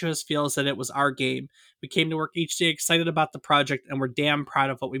 and each of us feels that it was our game. We came to work each day excited about the project, and we're damn proud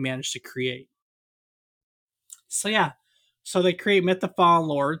of what we managed to create. So yeah, so they create Myth the Fallen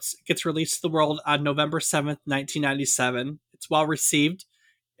Lords. It gets released to the world on November 7th, 1997. It's well received.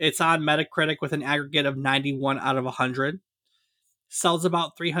 It's on Metacritic with an aggregate of 91 out of 100. Sells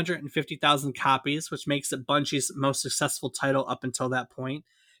about 350,000 copies, which makes it Bungie's most successful title up until that point.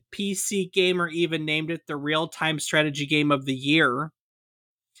 PC Gamer even named it the real-time strategy game of the year.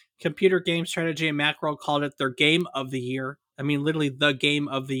 Computer Game Strategy and Macworld called it their game of the year. I mean, literally the game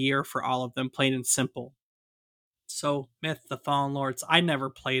of the year for all of them, plain and simple. So, Myth the Fallen Lords. I never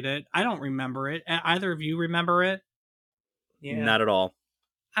played it. I don't remember it. Either of you remember it? Yeah. Not at all.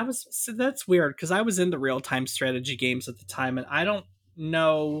 So that's weird, because I was into real-time strategy games at the time, and I don't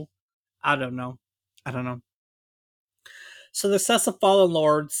know. So the success of Fallen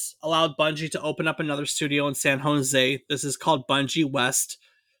Lords allowed Bungie to open up another studio in San Jose. This is called Bungie West.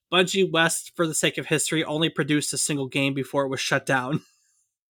 Bungie West, for the sake of history, only produced a single game before it was shut down.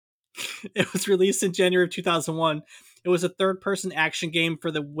 It was released in January of 2001. It was a third-person action game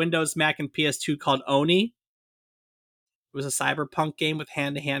for the Windows, Mac, and PS2 called Oni. It was a cyberpunk game with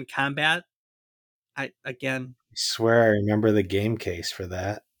hand-to-hand combat. I swear I remember the game case for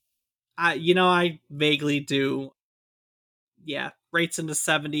that. I vaguely do. Yeah, rates in the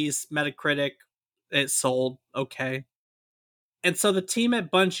 70s, Metacritic, it sold okay. And so the team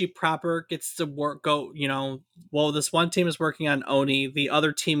at Bungie proper gets to this one team is working on Oni, the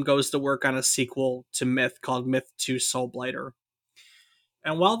other team goes to work on a sequel to Myth called Myth 2 Soulblighter.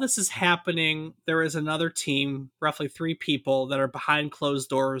 And while this is happening, there is another team, roughly 3 people, that are behind closed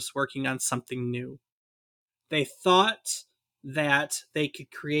doors working on something new. They thought that they could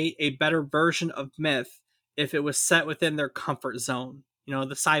create a better version of Myth if it was set within their comfort zone.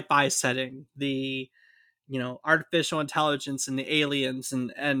 The sci-fi setting, the artificial intelligence and the aliens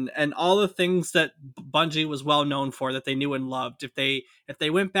and all the things that Bungie was well known for, that they knew and loved. If they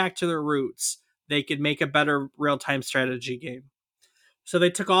went back to their roots, they could make a better real-time strategy game. So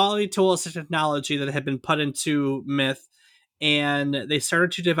they took all the tools and technology that had been put into Myth, and they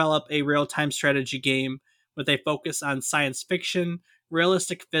started to develop a real-time strategy game with a focus on science fiction,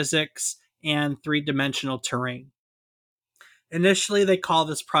 realistic physics, and 3-dimensional terrain. Initially, they call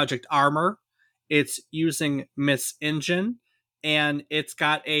this project Armor. It's using Myth's engine, and it's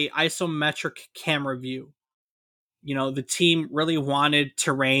got a isometric camera view. The team really wanted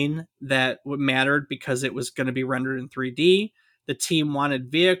terrain that mattered because it was going to be rendered in 3D. The team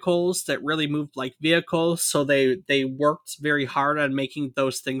wanted vehicles that really moved like vehicles, so they worked very hard on making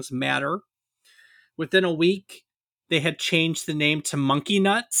those things matter. Within a week, they had changed the name to Monkey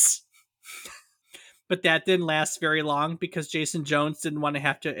Nuts. But that didn't last very long because Jason Jones didn't want to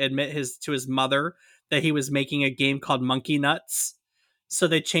have to admit to his mother that he was making a game called Monkey Nuts. So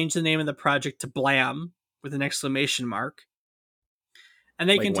they changed the name of the project to Blam with an exclamation mark. And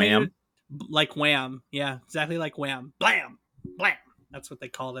they continued like Wham. Yeah, exactly like Wham. Blam! Blam! That's what they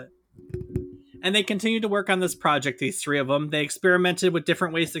called it. And they continued to work on this project, these 3 of them. They experimented with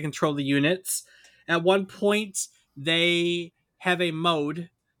different ways to control the units. At one point, they have a mode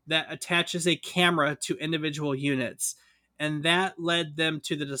that attaches a camera to individual units. And that led them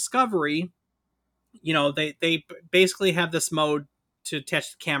to the discovery, they basically have this mode to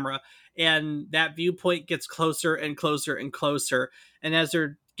attach the camera, and that viewpoint gets closer and closer and closer. And as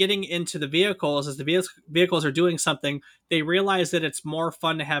they're getting into the vehicles, as the vehicles are doing something, they realize that it's more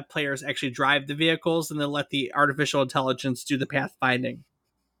fun to have players actually drive the vehicles than to let the artificial intelligence do the pathfinding.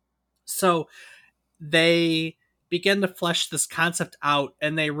 So they begin to flesh this concept out,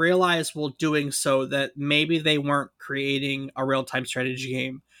 and they realize while doing so that maybe they weren't creating a real-time strategy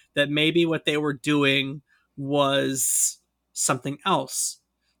game, that maybe what they were doing was something else.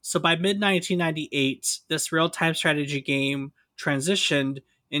 So by mid-1998, this real-time strategy game transitioned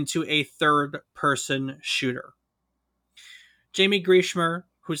into a third-person shooter. Jamie Grishmer,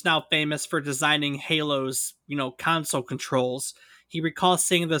 who's now famous for designing Halo's, console controls, he recalls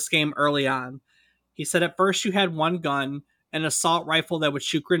seeing this game early on. He said at first you had one gun, an assault rifle that would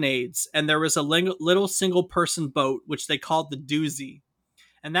shoot grenades, and there was a little single-person boat, which they called the Doozy.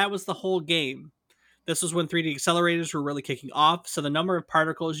 And that was the whole game. This was when 3D accelerators were really kicking off, so the number of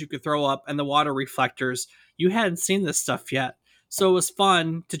particles you could throw up and the water reflectors, you hadn't seen this stuff yet. So it was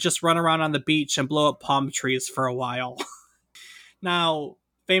fun to just run around on the beach and blow up palm trees for a while. Now,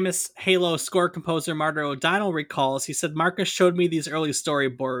 famous Halo score composer Martin O'Donnell recalls, he said, Marcus showed me these early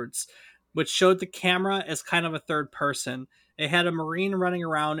storyboards, which showed the camera as kind of a third person. It had a Marine running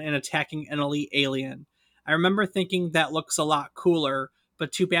around and attacking an elite alien. I remember thinking that looks a lot cooler,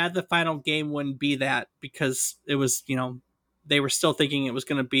 but too bad the final game wouldn't be that, because it was, they were still thinking it was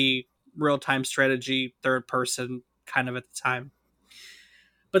going to be real-time strategy, third person kind of at the time.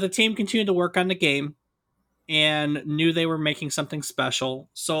 But the team continued to work on the game and knew they were making something special.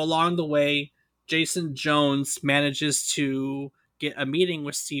 So along the way, Jason Jones manages to get a meeting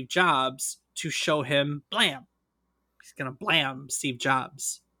with Steve Jobs to show him blam. He's going to blam Steve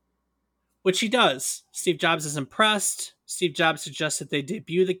Jobs, which he does. Steve Jobs is impressed. Steve Jobs suggests that they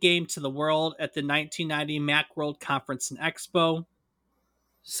debut the game to the world at the 1990 Macworld Conference and Expo.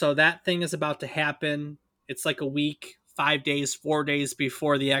 So that thing is about to happen. It's like a week, 5 days, 4 days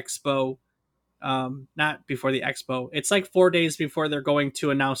before the expo. Not before the expo. It's like 4 days before they're going to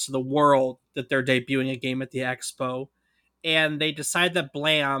announce to the world that they're debuting a game at the expo. And they decide that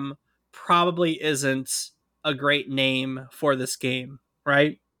Blam probably isn't a great name for this game,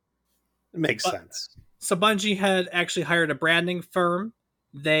 right? It makes sense. So Bungie had actually hired a branding firm.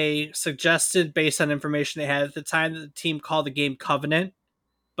 They suggested, based on information they had at the time, that the team call the game Covenant,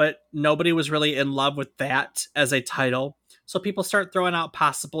 but nobody was really in love with that as a title. So people start throwing out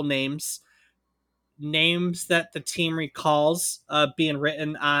possible names. Names that the team recalls being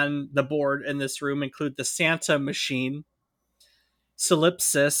written on the board in this room include the Santa Machine,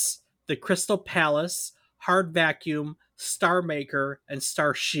 Solipsis, the Crystal Palace, Hard Vacuum, Star Maker, and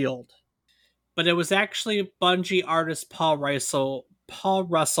Star Shield. But it was actually Bungie artist Paul Russell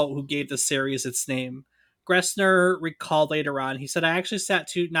who gave the series its name. Gressner recalled later on, he said, I actually sat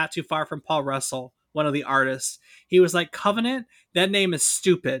not too far from Paul Russell, one of the artists. He was like, Covenant? That name is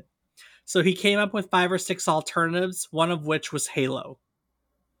stupid. So he came up with 5 or 6 alternatives, one of which was Halo.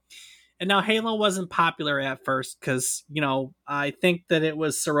 And now Halo wasn't popular at first because, I think that it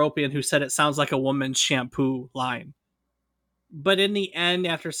was Seropian who said it sounds like a woman's shampoo line. But in the end,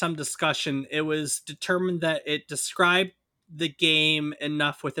 after some discussion, it was determined that it described the game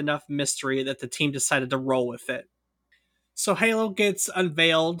with enough mystery that the team decided to roll with it. So Halo gets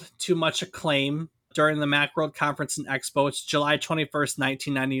unveiled to much acclaim during the Macworld Conference and Expo. It's July 21st,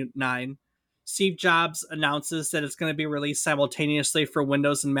 1999. Steve Jobs announces that it's going to be released simultaneously for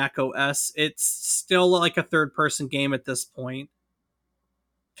Windows and Mac OS. It's still like a third-person game at this point.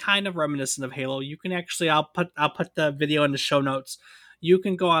 Kind of reminiscent of Halo. You can actually, I'll put the video in the show notes. You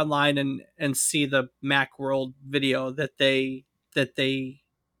can go online and see the Macworld video that they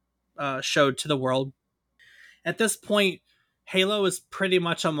showed to the world. At this point, Halo is pretty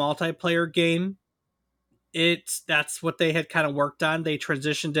much a multiplayer game. That's what they had kind of worked on. They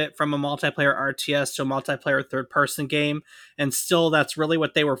transitioned it from a multiplayer RTS to a multiplayer third-person game, and still that's really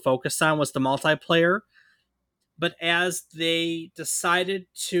what they were focused on, was the multiplayer. But as they decided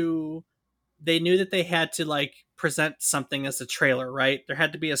they knew that they had to present something as a trailer, right? There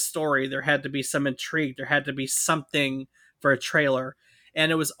had to be a story, there had to be some intrigue, there had to be something for a trailer.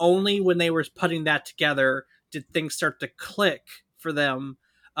 And it was only when they were putting that together did things start to click for them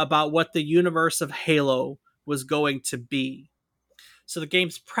about what the universe of Halo was going to be. So the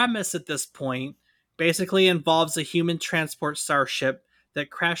game's premise at this point basically involves a human transport starship that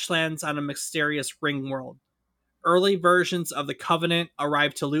crash lands on a mysterious ring world. Early versions of the Covenant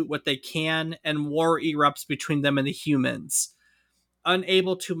arrive to loot what they can, and war erupts between them and the humans.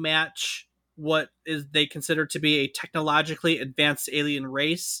 Unable to match what they consider to be a technologically advanced alien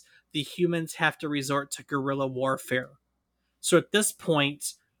race, the humans have to resort to guerrilla warfare. So at this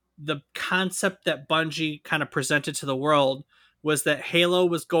point, the concept that Bungie kind of presented to the world was that Halo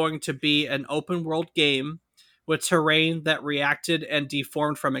was going to be an open world game with terrain that reacted and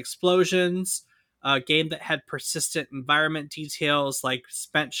deformed from explosions, a game that had persistent environment details like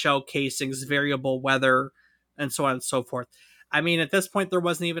spent shell casings, variable weather, and so on and so forth. I mean, at this point, there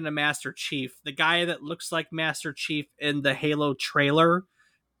wasn't even a Master Chief. The guy that looks like Master Chief in the Halo trailer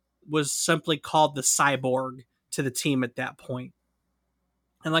was simply called the Cyborg to the team at that point.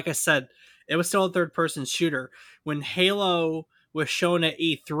 And like I said, it was still a third-person shooter. When Halo was shown at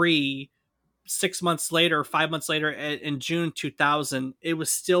E3 5 months later, in June 2000, it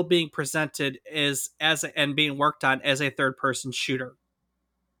was still being presented and being worked on as a third-person shooter.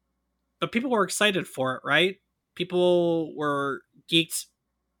 But people were excited for it, right? People were geeked.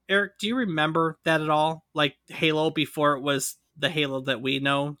 Eric, do you remember that at all? Like Halo before it was the Halo that we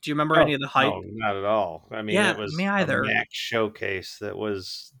know? Do you remember any of the hype? No, not at all. I mean, it was me either. A Mac showcase that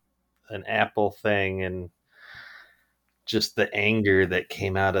was an Apple thing, and just the anger that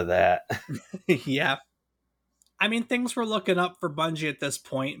came out of that. Yeah. I mean, things were looking up for Bungie at this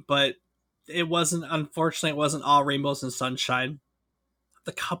point, but unfortunately, it wasn't all rainbows and sunshine.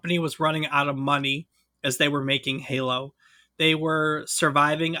 The company was running out of money as they were making Halo. They were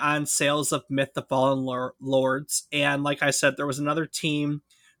surviving on sales of Myth the Fallen Lords, and like I said, there was another team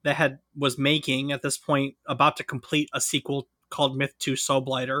that was making at this point about to complete a sequel called Myth 2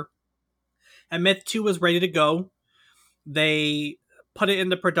 Soulblighter. And Myth 2 was ready to go. They put it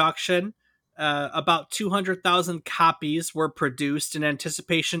into production. About 200,000 copies were produced in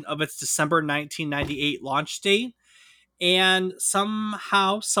anticipation of its December 1998 launch date. And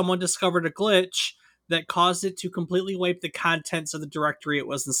somehow someone discovered a glitch that caused it to completely wipe the contents of the directory it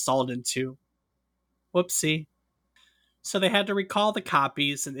was installed into. Whoopsie. So they had to recall the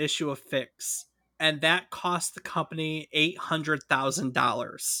copies and issue a fix. And that cost the company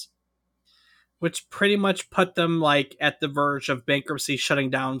 $800,000, which pretty much put them like at the verge of bankruptcy,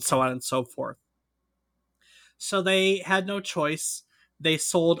 shutting down, so on and so forth. So they had no choice. They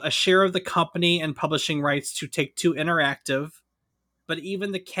sold a share of the company and publishing rights to Take-Two Interactive, but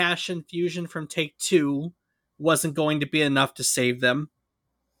even the cash infusion from Take-Two wasn't going to be enough to save them.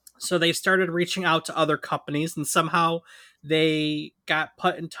 So they started reaching out to other companies, and somehow they got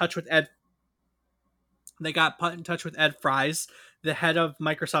put in touch with Ed. They got put in touch with Ed Fries, the head of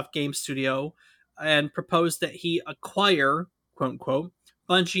Microsoft Game Studio, and proposed that he acquire, quote unquote,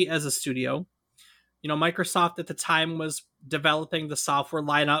 Bungie as a studio. You know, Microsoft at the time was developing the software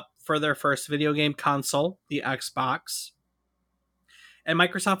lineup for their first video game console, the Xbox. And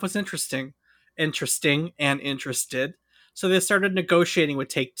Microsoft was interesting and interested. So they started negotiating with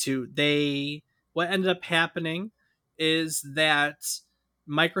Take-Two. What ended up happening is that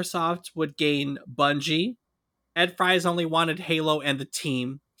Microsoft would gain Bungie. Ed Fries only wanted Halo and the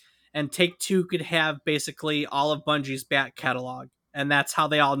team, and Take-Two could have basically all of Bungie's back catalog, and that's how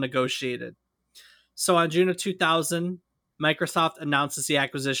they all negotiated. So on June of 2000, Microsoft announces the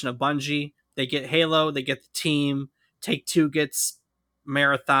acquisition of Bungie. They get Halo, they get the team. Take-Two gets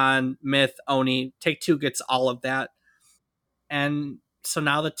Marathon, Myth, Oni. Take-Two gets all of that. And so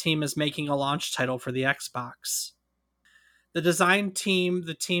now the team is making a launch title for the Xbox. The design team,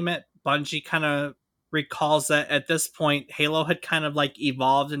 the team at Bungie, kind of recalls that at this point, Halo had kind of like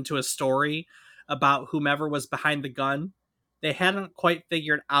evolved into a story about whomever was behind the gun. They hadn't quite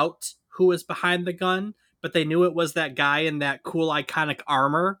figured out who was behind the gun, but they knew it was that guy in that cool iconic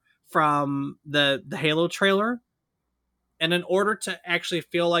armor from the Halo trailer. And in order to actually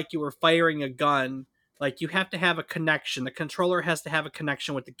feel like you were firing a gun, like you have to have a connection. The controller has to have a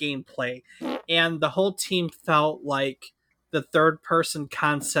connection with the gameplay. And the whole team felt like the third person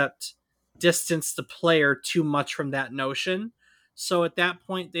concept distanced the player too much from that notion. So at that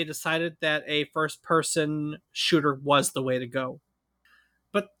point, they decided that a first person shooter was the way to go.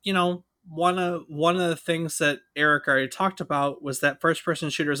 But, you know, one of the things that Eric already talked about was that first person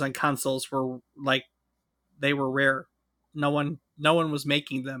shooters on consoles were like, they were rare. No one was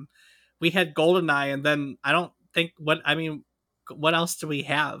making them. We had GoldenEye, and then I don't think what else do we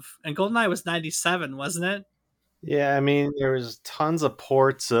have? And GoldenEye was 97, wasn't it? Yeah, I mean, there was tons of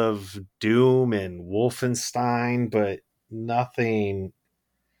ports of Doom and Wolfenstein, but nothing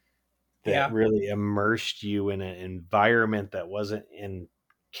that really immersed you in an environment that wasn't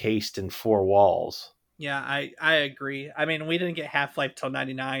encased in four walls. Yeah, I agree. I mean, we didn't get Half-Life till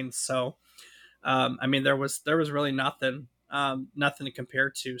 99, so I mean, there was really nothing to compare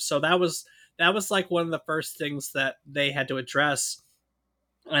to. So that was like one of the first things that they had to address.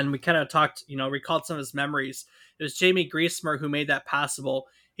 And we kind of talked, recalled some of his memories. It was Jamie Griesmer who made that possible.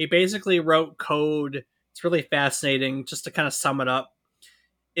 He basically wrote code. It's really fascinating. Just to kind of sum it up,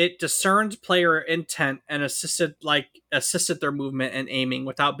 it discerned player intent and assisted their movement and aiming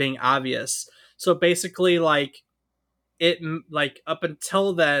without being obvious. So basically, up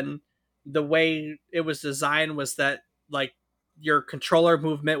until then, the way it was designed was that like your controller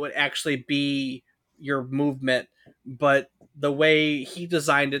movement would actually be your movement, but the way he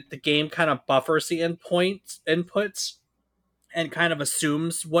designed it, the game kind of buffers the inputs and kind of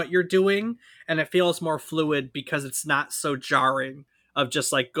assumes what you're doing, and it feels more fluid because it's not so jarring of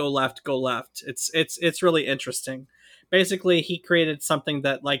just like go left, go left. It's really interesting. Basically, he created something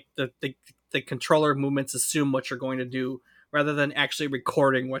that like the controller movements assume what you're going to do rather than actually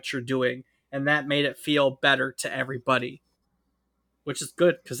recording what you're doing, and that made it feel better to everybody, which is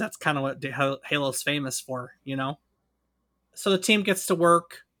good because that's kind of what Halo's famous for, you know? So the team gets to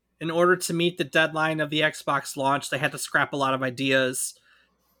work. In order to meet the deadline of the Xbox launch, they had to scrap a lot of ideas.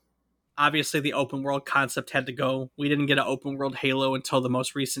 Obviously, the open world concept had to go. We didn't get an open world Halo until the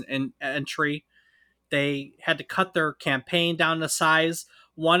most recent entry. they had to cut their campaign down to size.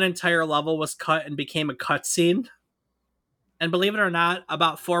 One entire level was cut and became a cutscene. And believe it or not,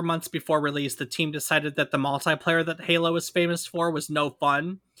 about 4 months before release, the team decided that the multiplayer that Halo was famous for was no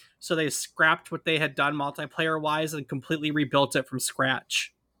fun. So they scrapped what they had done multiplayer wise and completely rebuilt it from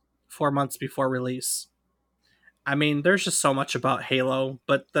scratch 4 months before release. I mean, there's just so much about Halo,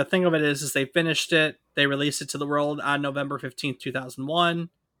 but the thing of it is they finished it. They released it to the world on November 15th, 2001.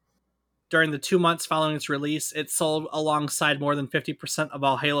 During the 2 months following its release, it sold alongside more than 50% of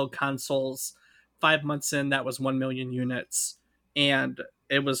all Halo consoles. 5 months in, that was 1 million units. And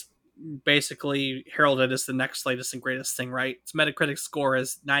it was basically heralded as the next latest and greatest thing, right? Its Metacritic score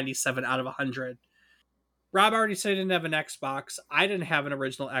is 97 out of 100. Rob already said he didn't have an Xbox. I didn't have an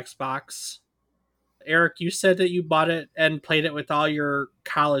original Xbox. Eric, you said that you bought it and played it with all your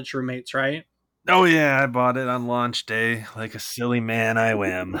college roommates, right? Oh yeah, I bought it on launch day, like a silly man I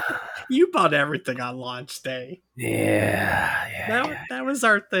am. You bought everything on launch day. Yeah. That was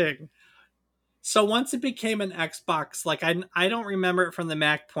our thing. So once it became an Xbox, like I don't remember it from the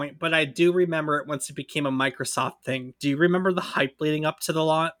Mac point, but I do remember it once it became a Microsoft thing. Do you remember the hype leading up to the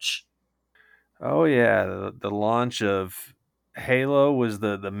launch? Oh yeah, the launch of Halo was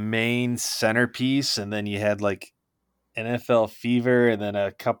the main centerpiece, and then you had like NFL Fever, and then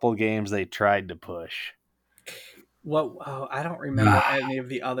a couple games they tried to push. What? Oh, I don't remember any of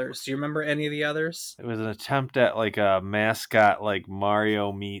the others. Do you remember any of the others? It was an attempt at like a mascot, like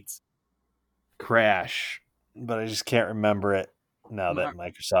Mario meets Crash, but I just can't remember it now that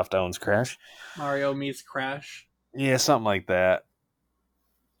Microsoft owns Crash. Mario meets Crash. Yeah, something like that.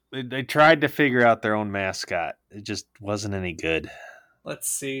 They tried to figure out their own mascot. It just wasn't any good. Let's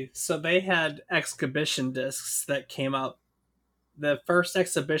see. So they had exhibition discs that came out. The first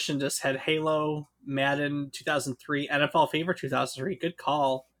exhibition disc had Halo, Madden 2003, NFL Fever 2003. Good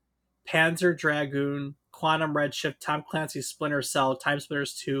call. Panzer Dragoon, Quantum Redshift, Tom Clancy's Splinter Cell, Time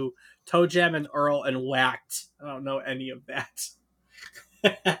Splitters 2, Toe Jam and Earl, and Whacked. I don't know any of that.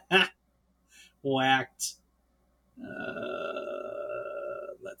 Whacked.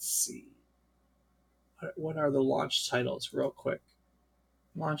 Let's see. What are the launch titles, real quick?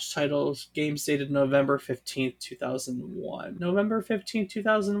 Launch titles, games dated November 15th, 2001. November 15th,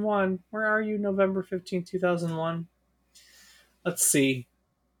 2001. Where are you, November 15th, 2001? Let's see.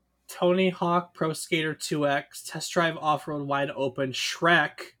 Tony Hawk Pro Skater 2X, Test Drive Off-Road Wide Open,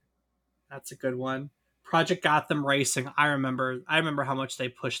 Shrek. That's a good one. Project Gotham Racing. I remember how much they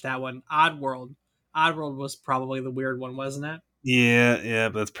pushed that one. Oddworld. Oddworld was probably the weird one, wasn't it? Yeah,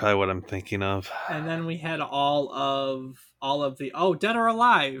 that's probably what I'm thinking of. And then we had all of the Dead or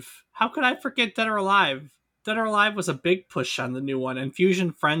Alive. How could I forget Dead or Alive? Dead or Alive was a big push on the new one, and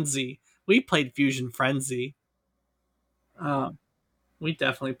Fusion Frenzy. We played Fusion Frenzy. We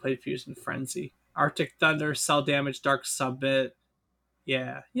definitely played Fusion Frenzy. Arctic Thunder, Cell Damage, Dark Summit.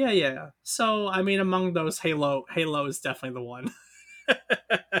 Yeah. So I mean, among those, Halo is definitely the one.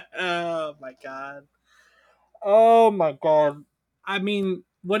 Oh my god. I mean,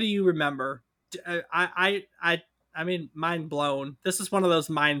 what do you remember? I mean, mind blown. This is one of those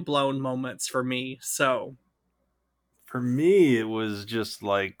mind blown moments for me. So, for me, it was just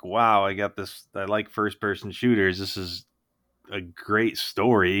like, wow, I got this. I like first person shooters. This is a great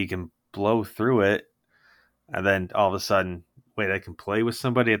story. You can blow through it, and then all of a sudden, wait, I can play with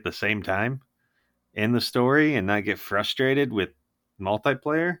somebody at the same time in the story and not get frustrated with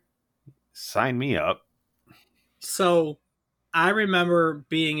multiplayer. Sign me up. So I remember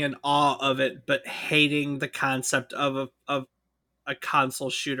being in awe of it, but hating the concept of a console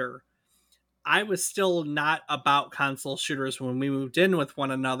shooter. I was still not about console shooters when we moved in with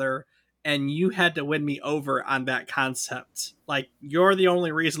one another, and you had to win me over on that concept. Like, you're the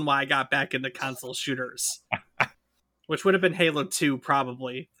only reason why I got back into console shooters. Which would have been Halo 2,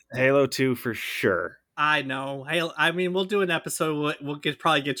 probably. Halo 2 for sure. I know. I mean, we'll do an episode. We'll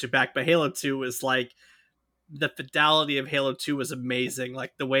probably get you back, but Halo 2 is like, the fidelity of Halo 2 was amazing.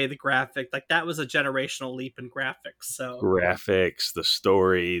 Like the way the graphic, like that was a generational leap in graphics. So graphics, the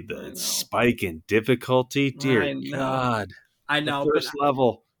story, the spike in difficulty. Dear God, I know. The first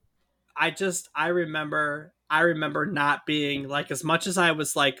level. I remember not being like, as much as I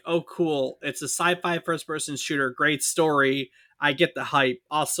was like, oh cool, it's a sci-fi first-person shooter, great story. I get the hype.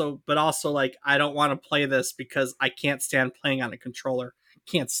 But also like, I don't want to play this because I can't stand playing on a controller.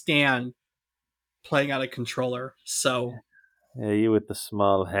 Can't stand playing on a controller. So yeah, you with the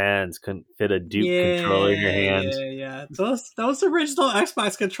small hands couldn't fit a Duke controller in your hand. Yeah. Those original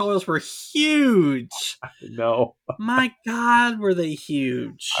Xbox controllers were huge. No. My God, were they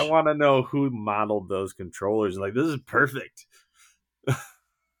huge? I want to know who modeled those controllers. Like, this is perfect.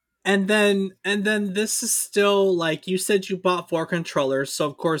 And then this is still like you said you bought 4 controllers, so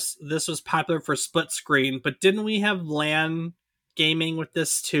of course this was popular for split screen, but didn't we have LAN gaming with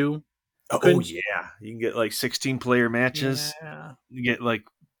this too? Oh Couldn't you? yeah, you can get like 16-player matches. Yeah. You get like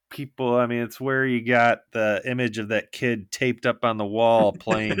people. I mean, it's where you got the image of that kid taped up on the wall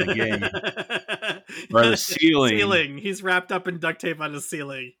playing the game or the ceiling. Ceiling. He's wrapped up in duct tape on the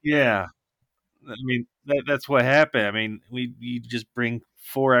ceiling. Yeah, I mean that's what happened. I mean, you just bring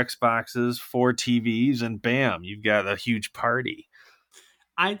 4 Xboxes, 4 TVs, and bam, you've got a huge party.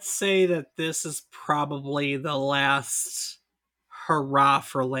 I'd say that this is probably the last hurrah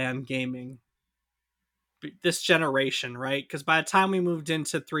for LAN gaming. This generation, right? Because by the time we moved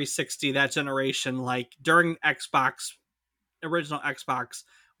into 360, that generation, like during Xbox, original Xbox,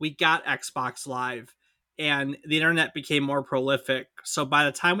 we got Xbox Live and the internet became more prolific. So by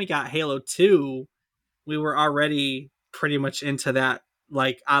the time we got Halo 2, we were already pretty much into that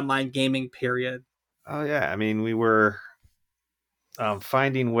like online gaming period. Oh yeah, I mean we were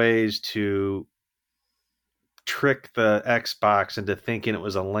finding ways to trick the Xbox into thinking it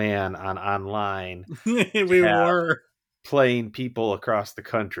was a LAN on online. We were. Playing people across the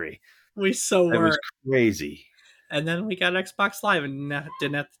country. We so were. It was crazy. And then we got Xbox Live and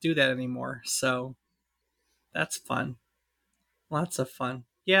didn't have to do that anymore. So that's fun. Lots of fun.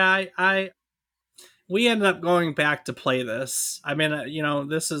 Yeah, we ended up going back to play this. I mean,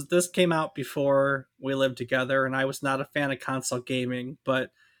 this came out before we lived together, and I was not a fan of console gaming, but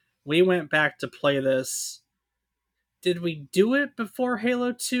we went back to play this. Did we do it before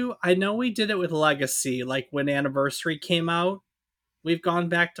Halo 2? I know we did it with Legacy, like when Anniversary came out. We've gone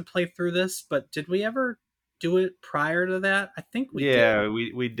back to play through this, but did we ever do it prior to that? I think we did. Yeah,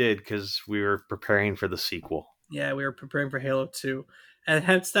 we did because we were preparing for the sequel. Yeah, we were preparing for Halo 2. And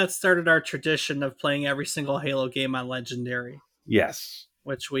hence that started our tradition of playing every single Halo game on Legendary. Yes.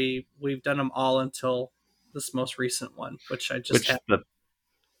 Which we've done them all until this most recent one, which the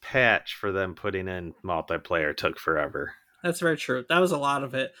patch for them putting in multiplayer took forever. That's very true. That was a lot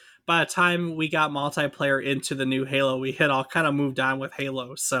of it. By the time we got multiplayer into the new Halo, we had all kind of moved on with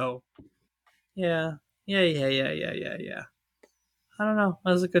Halo. So yeah. I don't know. It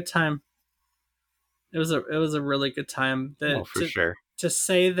was a good time. It was a really good time. For sure. To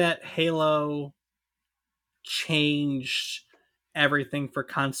say that Halo changed everything for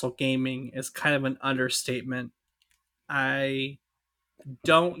console gaming is kind of an understatement. I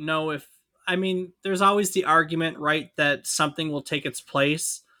don't know if there's always the argument, right, that something will take its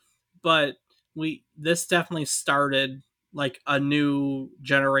place, but this definitely started like a new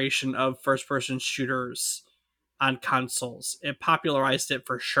generation of first person shooters on consoles. It popularized it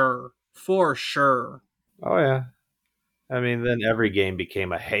for sure. For sure. Oh yeah. I mean, then every game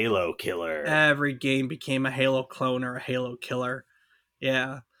became a Halo killer. Every game became a Halo clone or a Halo killer.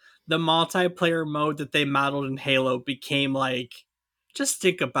 Yeah. The multiplayer mode that they modeled in Halo became like, just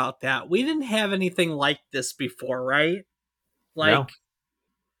think about that. We didn't have anything like this before, right? Like, no.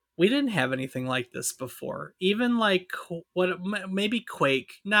 We didn't have anything like this before. Even like maybe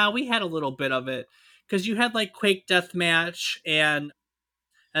Quake. Nah, we had a little bit of it because you had like Quake Deathmatch and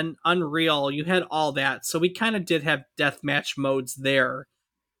Unreal. You had all that, so we kind of did have deathmatch modes there.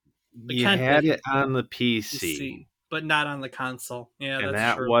 You had it on the PC, but not on the console. Yeah, and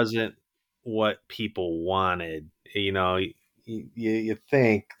that's true. Wasn't what people wanted. You know, you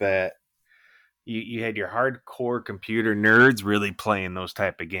think that you had your hardcore computer nerds really playing those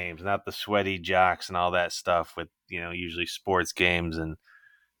type of games, not the sweaty jocks and all that stuff with, usually sports games and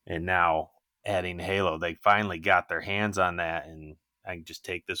now adding Halo. They finally got their hands on that, and I can just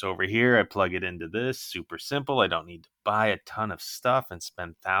take this over here. I plug it into this. Super simple. I don't need to buy a ton of stuff and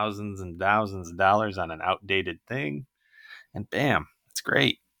spend thousands and thousands of dollars on an outdated thing. And bam, it's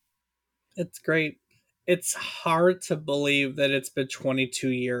great. It's great. It's hard to believe that it's been 22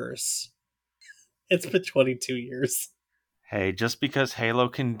 years. It's been 22 years. Hey, just because Halo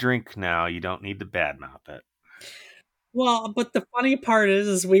can drink now, you don't need to badmouth it. Well, but the funny part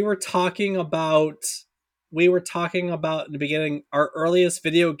is we were talking about in the beginning, our earliest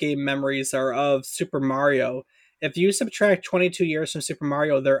video game memories are of Super Mario. If you subtract 22 years from Super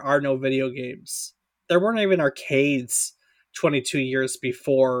Mario, there are no video games. There weren't even arcades 22 years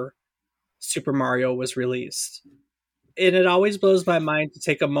before Super Mario was released. And it always blows my mind to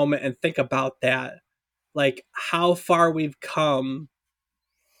take a moment and think about that. Like how far we've come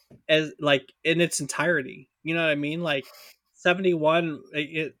as like in its entirety. You know what I mean? Like 71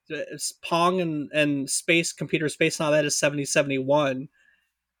 it's Pong and space computer space and all that is 71.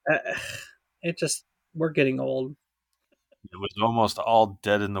 It just we're getting old. It was almost all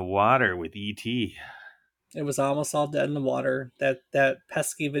dead in the water with ET. It was almost all dead in the water. That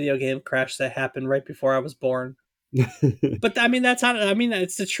pesky video game crash that happened right before I was born. But I mean, that's not. I mean,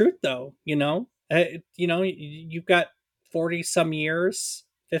 it's the truth, though. You've got 40 some years,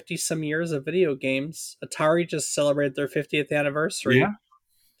 50 some years of video games. Atari just celebrated their 50th anniversary. Yeah.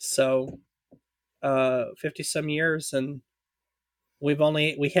 So, 50 some years, and we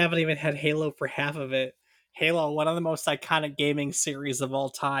haven't even had Halo for half of it. Halo, one of the most iconic gaming series of all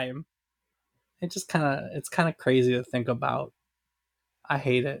time. It's kind of crazy to think about. I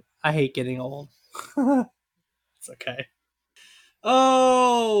hate it. I hate getting old. It's okay.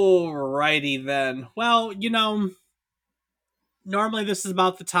 Alrighty then. Well, normally this is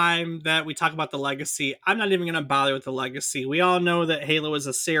about the time that we talk about the legacy. I'm not even going to bother with the legacy. We all know that Halo is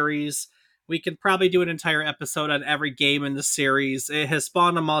a series. We could probably do an entire episode on every game in the series. It has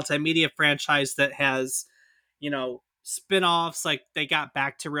spawned a multimedia franchise that has, spin-offs. Like, they got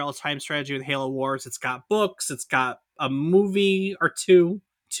back to real-time strategy with Halo Wars. It's got books. It's got a movie or two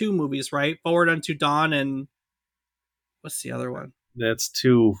movies, right? Forward Unto Dawn, and what's the other one? That's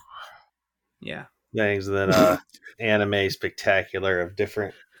two Yeah. things that anime spectacular of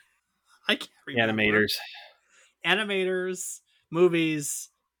different I can't remember. Animators, movies,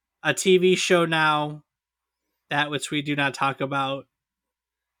 a TV show now, that which we do not talk about.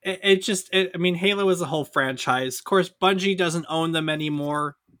 I mean, Halo is a whole franchise. Of course, Bungie doesn't own them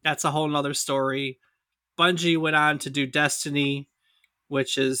anymore. That's a whole nother story. Bungie went on to do Destiny,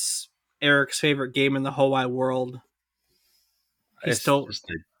 which is Eric's favorite game in the whole wide world. It's just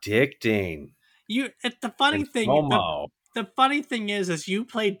addicting. The funny thing is you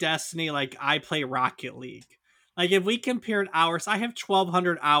play Destiny like I play Rocket League. Like, if we compared hours, I have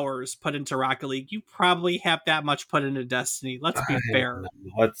 1,200 hours put into Rocket League. You probably have that much put into Destiny. Let's be fair.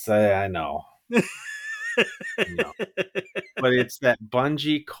 Let's say I know. No. But it's that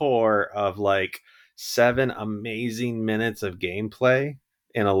Bungie core of like 7 amazing minutes of gameplay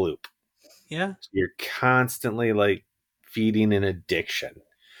in a loop. Yeah. So you're constantly like feeding an addiction.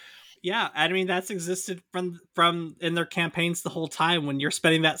 Yeah, I mean, that's existed from in their campaigns the whole time. When you're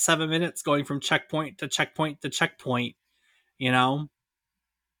spending that 7 minutes going from checkpoint to checkpoint to checkpoint, that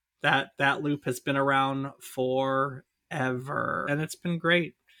loop has been around forever, and it's been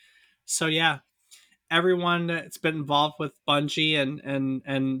great. So yeah, everyone that's been involved with Bungie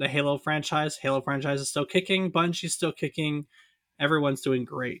and the Halo franchise is still kicking. Bungie's still kicking. Everyone's doing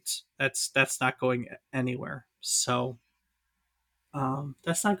great. That's not going anywhere. So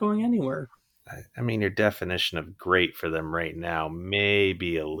that's not going anywhere. I mean, your definition of great for them right now may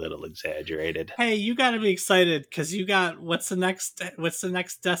be a little exaggerated. Hey, you got to be excited because you got what's the next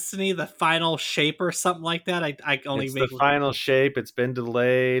Destiny, the final shape or something like that. It's the final shape. It's been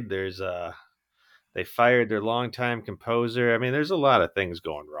delayed. They fired their longtime composer. I mean, there's a lot of things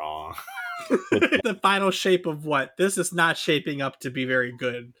going wrong. The final shape of what? This is not shaping up to be very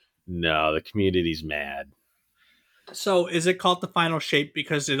good. No, the community's mad. So is it called the final shape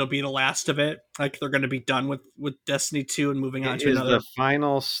because it'll be the last of it? Like, they're going to be done with Destiny 2 and moving on to another? It is the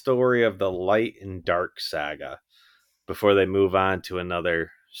final story of the Light and Dark saga before they move on to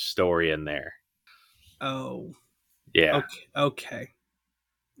another story in there. Oh. Yeah. Okay.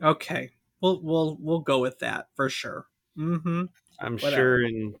 We'll go with that for sure. Mm-hmm. I'm sure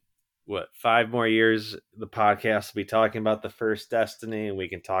in 5 more years the podcast will be talking about the first Destiny, and we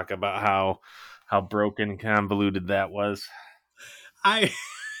can talk about how broken and convoluted that was.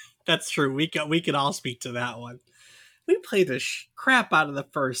 That's true. We could all speak to that one. We played the crap out of the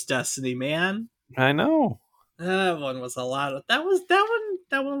first Destiny, man. I know. That one was a lot of that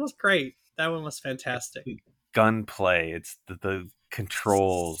one was great. That one was fantastic. Gunplay, it's the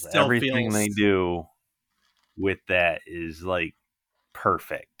controls, everything they do with that is like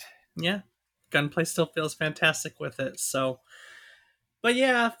perfect. Yeah. Gunplay still feels fantastic with it. So, but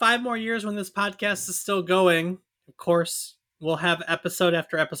yeah, 5 more years when this podcast is still going. Of course, we'll have episode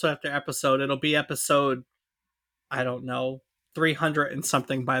after episode after episode. It'll be episode, I don't know, 300 and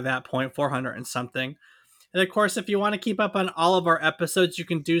something by that point, 400 and something. And of course, if you want to keep up on all of our episodes, you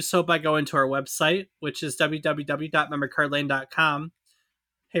can do so by going to our website, which is www.memorycardlane.com.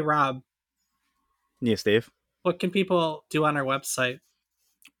 Hey, Rob. Yes, Dave. What can people do on our website?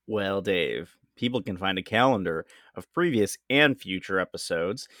 Well, Dave, people can find a calendar of previous and future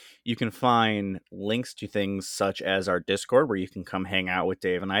episodes. You can find links to things such as our Discord, where you can come hang out with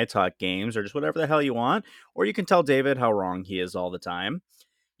Dave and I, talk games, or just whatever the hell you want. Or you can tell David how wrong he is all the time.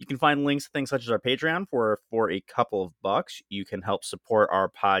 You can find links to things such as our Patreon, for a couple of bucks. You can help support our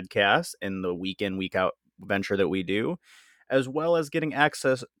podcast and the week in, week out venture that we do, as well as getting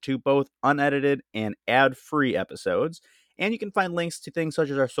access to both unedited and ad-free episodes. And you can find links to things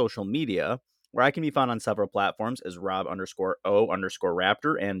such as our social media, where I can be found on several platforms as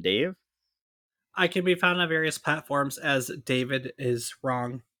Rob_O_Raptor, and Dave. I can be found on various platforms as David is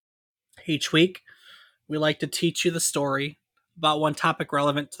Wrong. Each week, we like to teach you the story about one topic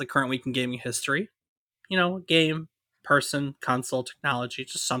relevant to the current week in gaming history. You know, game, person, console, technology,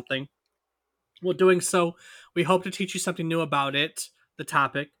 just something. While doing so, we hope to teach you something new about it, the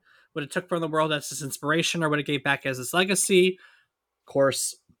topic, what it took from the world as its inspiration, or what it gave back as its legacy. Of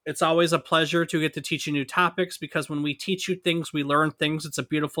course, it's always a pleasure to get to teach you new topics, because when we teach you things, we learn things. It's a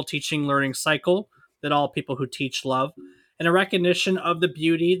beautiful teaching learning cycle that all people who teach love. And a recognition of the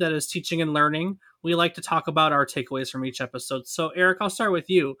beauty that is teaching and learning, we like to talk about our takeaways from each episode. So, Eric, I'll start with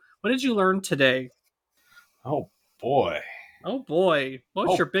you. What did you learn today? Oh boy. Oh boy.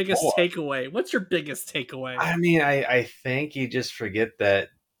 What's your biggest boy. takeaway? What's your biggest takeaway? I mean, I think you just forget that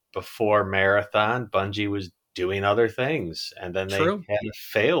before Marathon, Bungie was doing other things, and then True. they had a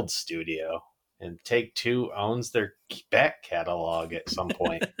failed studio, and Take-Two owns their back catalog at some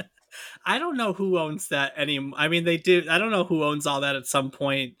point. I don't know who owns that anymore. I mean, they do. I don't know who owns all that at some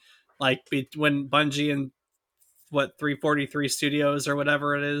point, like when Bungie and 343 Studios or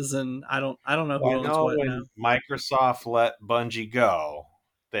whatever it is, and I don't know who I owns know what now. when Microsoft let Bungie go,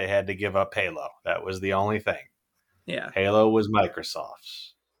 they had to give up Halo. That was the only thing. Yeah. Halo was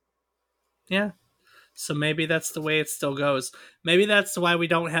Microsoft's. Yeah. So maybe that's the way it still goes. Maybe that's why we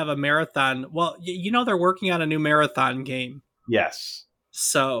don't have a Marathon. Well, you know, they're working on a new Marathon game. Yes.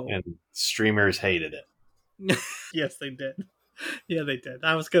 So. And streamers hated it. Yes, they did. Yeah, they did.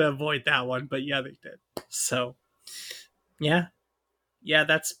 I was going to avoid that one, but yeah, they did. So, yeah. Yeah,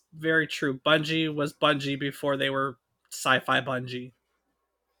 that's very true. Bungie was Bungie before they were Sci-Fi Bungie.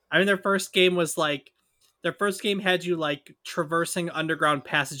 I mean, their first game had you like traversing underground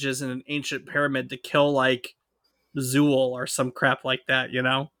passages in an ancient pyramid to kill like Zool or some crap like that, you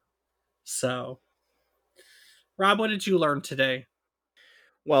know? So, Rob, what did you learn today?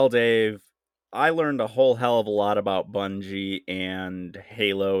 Well, Dave, I learned a whole hell of a lot about Bungie and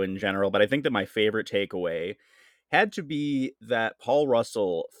Halo in general, but I think that my favorite takeaway had to be that Paul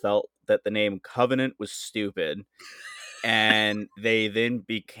Russell felt that the name Covenant was stupid, and they then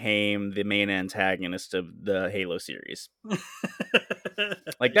became the main antagonist of the Halo series.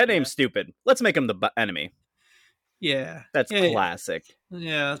 Like, that name's stupid. Let's make him the enemy. Yeah. That's classic.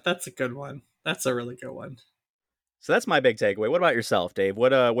 Yeah, that's a good one. That's a really good one. So that's my big takeaway. What about yourself, Dave?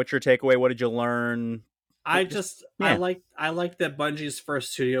 What's your takeaway? What did you learn? I like that Bungie's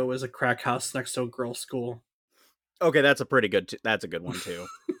first studio was a crack house next to a girls' school. Okay, that's a good one too.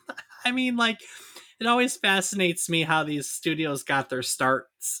 I mean, like, it always fascinates me how these studios got their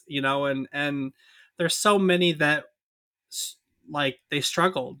starts, you know, and there's so many that like they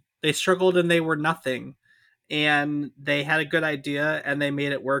struggled and they were nothing, and they had a good idea and they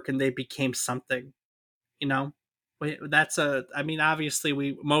made it work and they became something, you know. I mean, obviously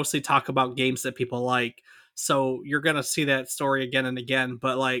we mostly talk about games that people like, so you're gonna see that story again and again,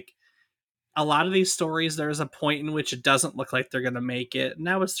 but like a lot of these stories, there's a point in which it doesn't look like they're gonna make it, and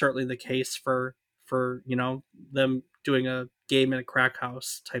that was certainly the case for you know, them doing a game in a crack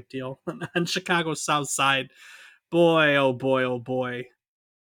house type deal on Chicago's South Side. Boy, oh boy, oh boy,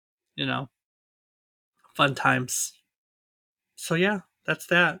 you know, fun times. So yeah, that's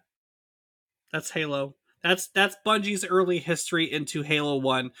that. That's Halo. That's Bungie's early history into Halo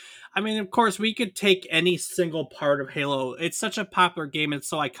 1. I mean, of course, we could take any single part of Halo. It's such a popular game. It's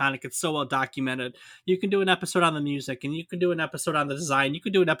so iconic. It's so well documented. You can do an episode on the music, and you can do an episode on the design. You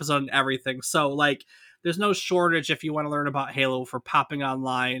can do an episode on everything. So, like, there's no shortage if you want to learn about Halo for popping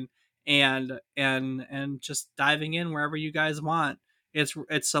online and just diving in wherever you guys want.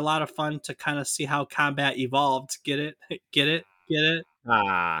 It's a lot of fun to kind of see how combat evolved. Get it? Get it? Get it?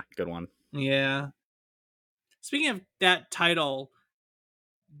 Ah, good one. Yeah. Speaking of that title,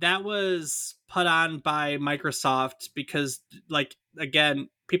 that was put on by Microsoft because, like, again,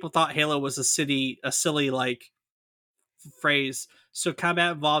 people thought Halo was a silly like phrase. So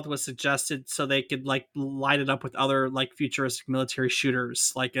Combat Evolved was suggested so they could like line it up with other like futuristic military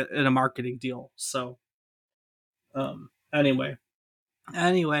shooters, like in a marketing deal. So, anyway,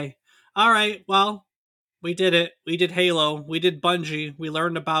 all right. Well, we did it. We did Halo. We did Bungie. We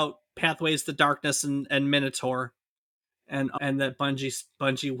learned about Pathways to Darkness and Minotaur, and that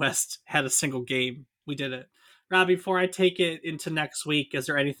Bungie West had a single game. We did it. Rob, before I take it into next week, is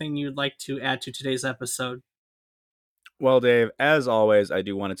there anything you'd like to add to today's episode? Well, Dave, as always, I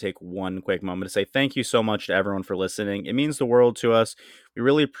do want to take one quick moment to say thank you so much to everyone for listening. It means the world to us. We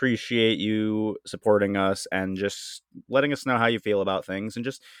really appreciate you supporting us and just letting us know how you feel about things and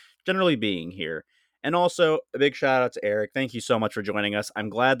just generally being here. And also, a big shout out to Eric. Thank you so much for joining us. I'm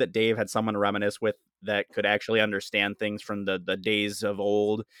glad that Dave had someone to reminisce with that could actually understand things from the days of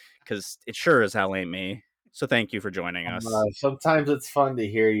old, because it sure as hell ain't me. So thank you for joining us. Sometimes it's fun to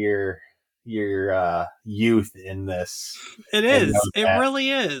hear your youth in this. It is. It really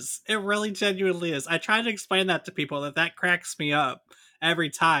is. It really genuinely is. I try to explain that to people that cracks me up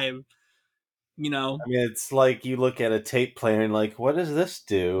every time. You know, I mean, it's like you look at a tape player and like, what does this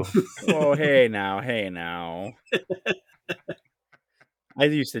do? Oh, hey now. I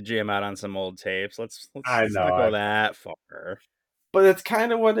used to jam out on some old tapes. Let's not go that far. But it's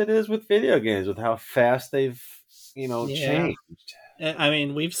kind of what it is with video games, with how fast they've, changed. I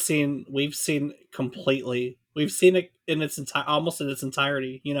mean, we've seen completely. We've seen it in its almost in its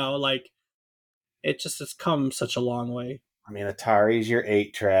entirety. Like it just has come such a long way. I mean, Atari's your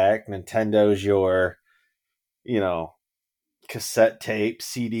 8-track, Nintendo's your, cassette tape,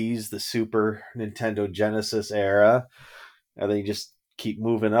 CDs, the Super Nintendo Genesis era, and then you just keep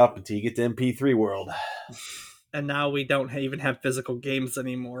moving up until you get to MP3 world. And now we don't even have physical games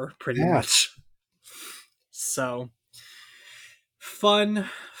anymore, pretty much. So fun.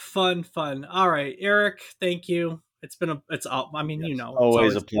 All right, Eric, thank you. It's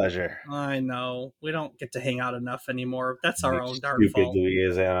always a pleasure. I know. We don't get to hang out enough anymore. That's our own darn stupid fault.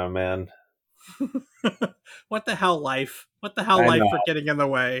 Louisiana man. What the hell, life? What the hell, life for getting in the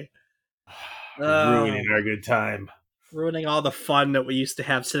way? Ruining our good time. Ruining all the fun that we used to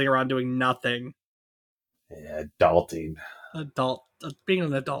have sitting around doing nothing. Yeah, adulting. Being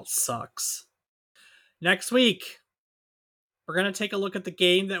an adult sucks. Next week, we're going to take a look at the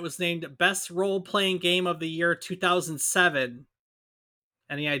game that was named Best Role-Playing Game of the Year 2007.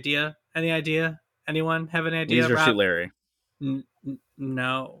 Any idea? Anyone have an idea? Leisure Suit Larry.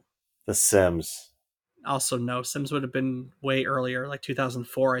 No. The Sims. Also no. Sims would have been way earlier, like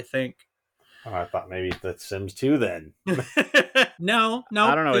 2004, I think. Oh, I thought maybe The Sims 2 then. No.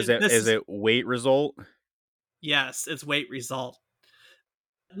 I don't know. Is it Wait Result? Yes, it's Wait Result.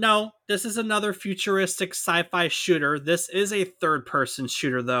 No, this is another futuristic sci-fi shooter. This is a third-person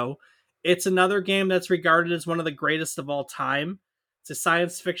shooter, though. It's another game that's regarded as one of the greatest of all time. It's a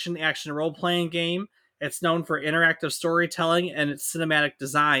science fiction action role-playing game. It's known for interactive storytelling and its cinematic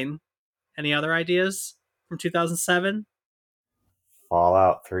design. Any other ideas from 2007?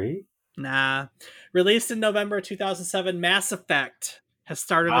 Fallout 3? Nah. Released in November 2007, Mass Effect has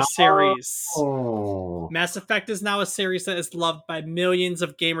started a series. Mass Effect is now a series that is loved by millions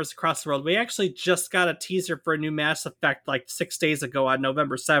of gamers across the world. We actually just got a teaser for a new Mass Effect like 6 days ago on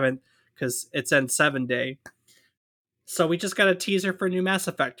November 7th, because it's N7 Day. So we just got a teaser for a new Mass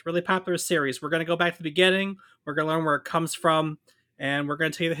Effect. Really popular series. We're going to go back to the beginning. We're going to learn where it comes from. And we're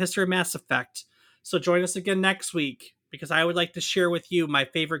going to tell you the history of Mass Effect. So join us again next week, because I would like to share with you my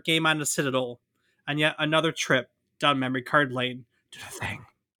favorite game on the Citadel. And yet another trip down memory card lane. Do the thing.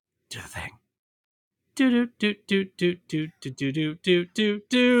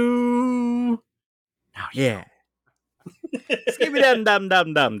 Do. Now yeah. Skibby dum dum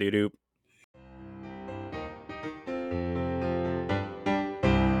dum dum doo doo.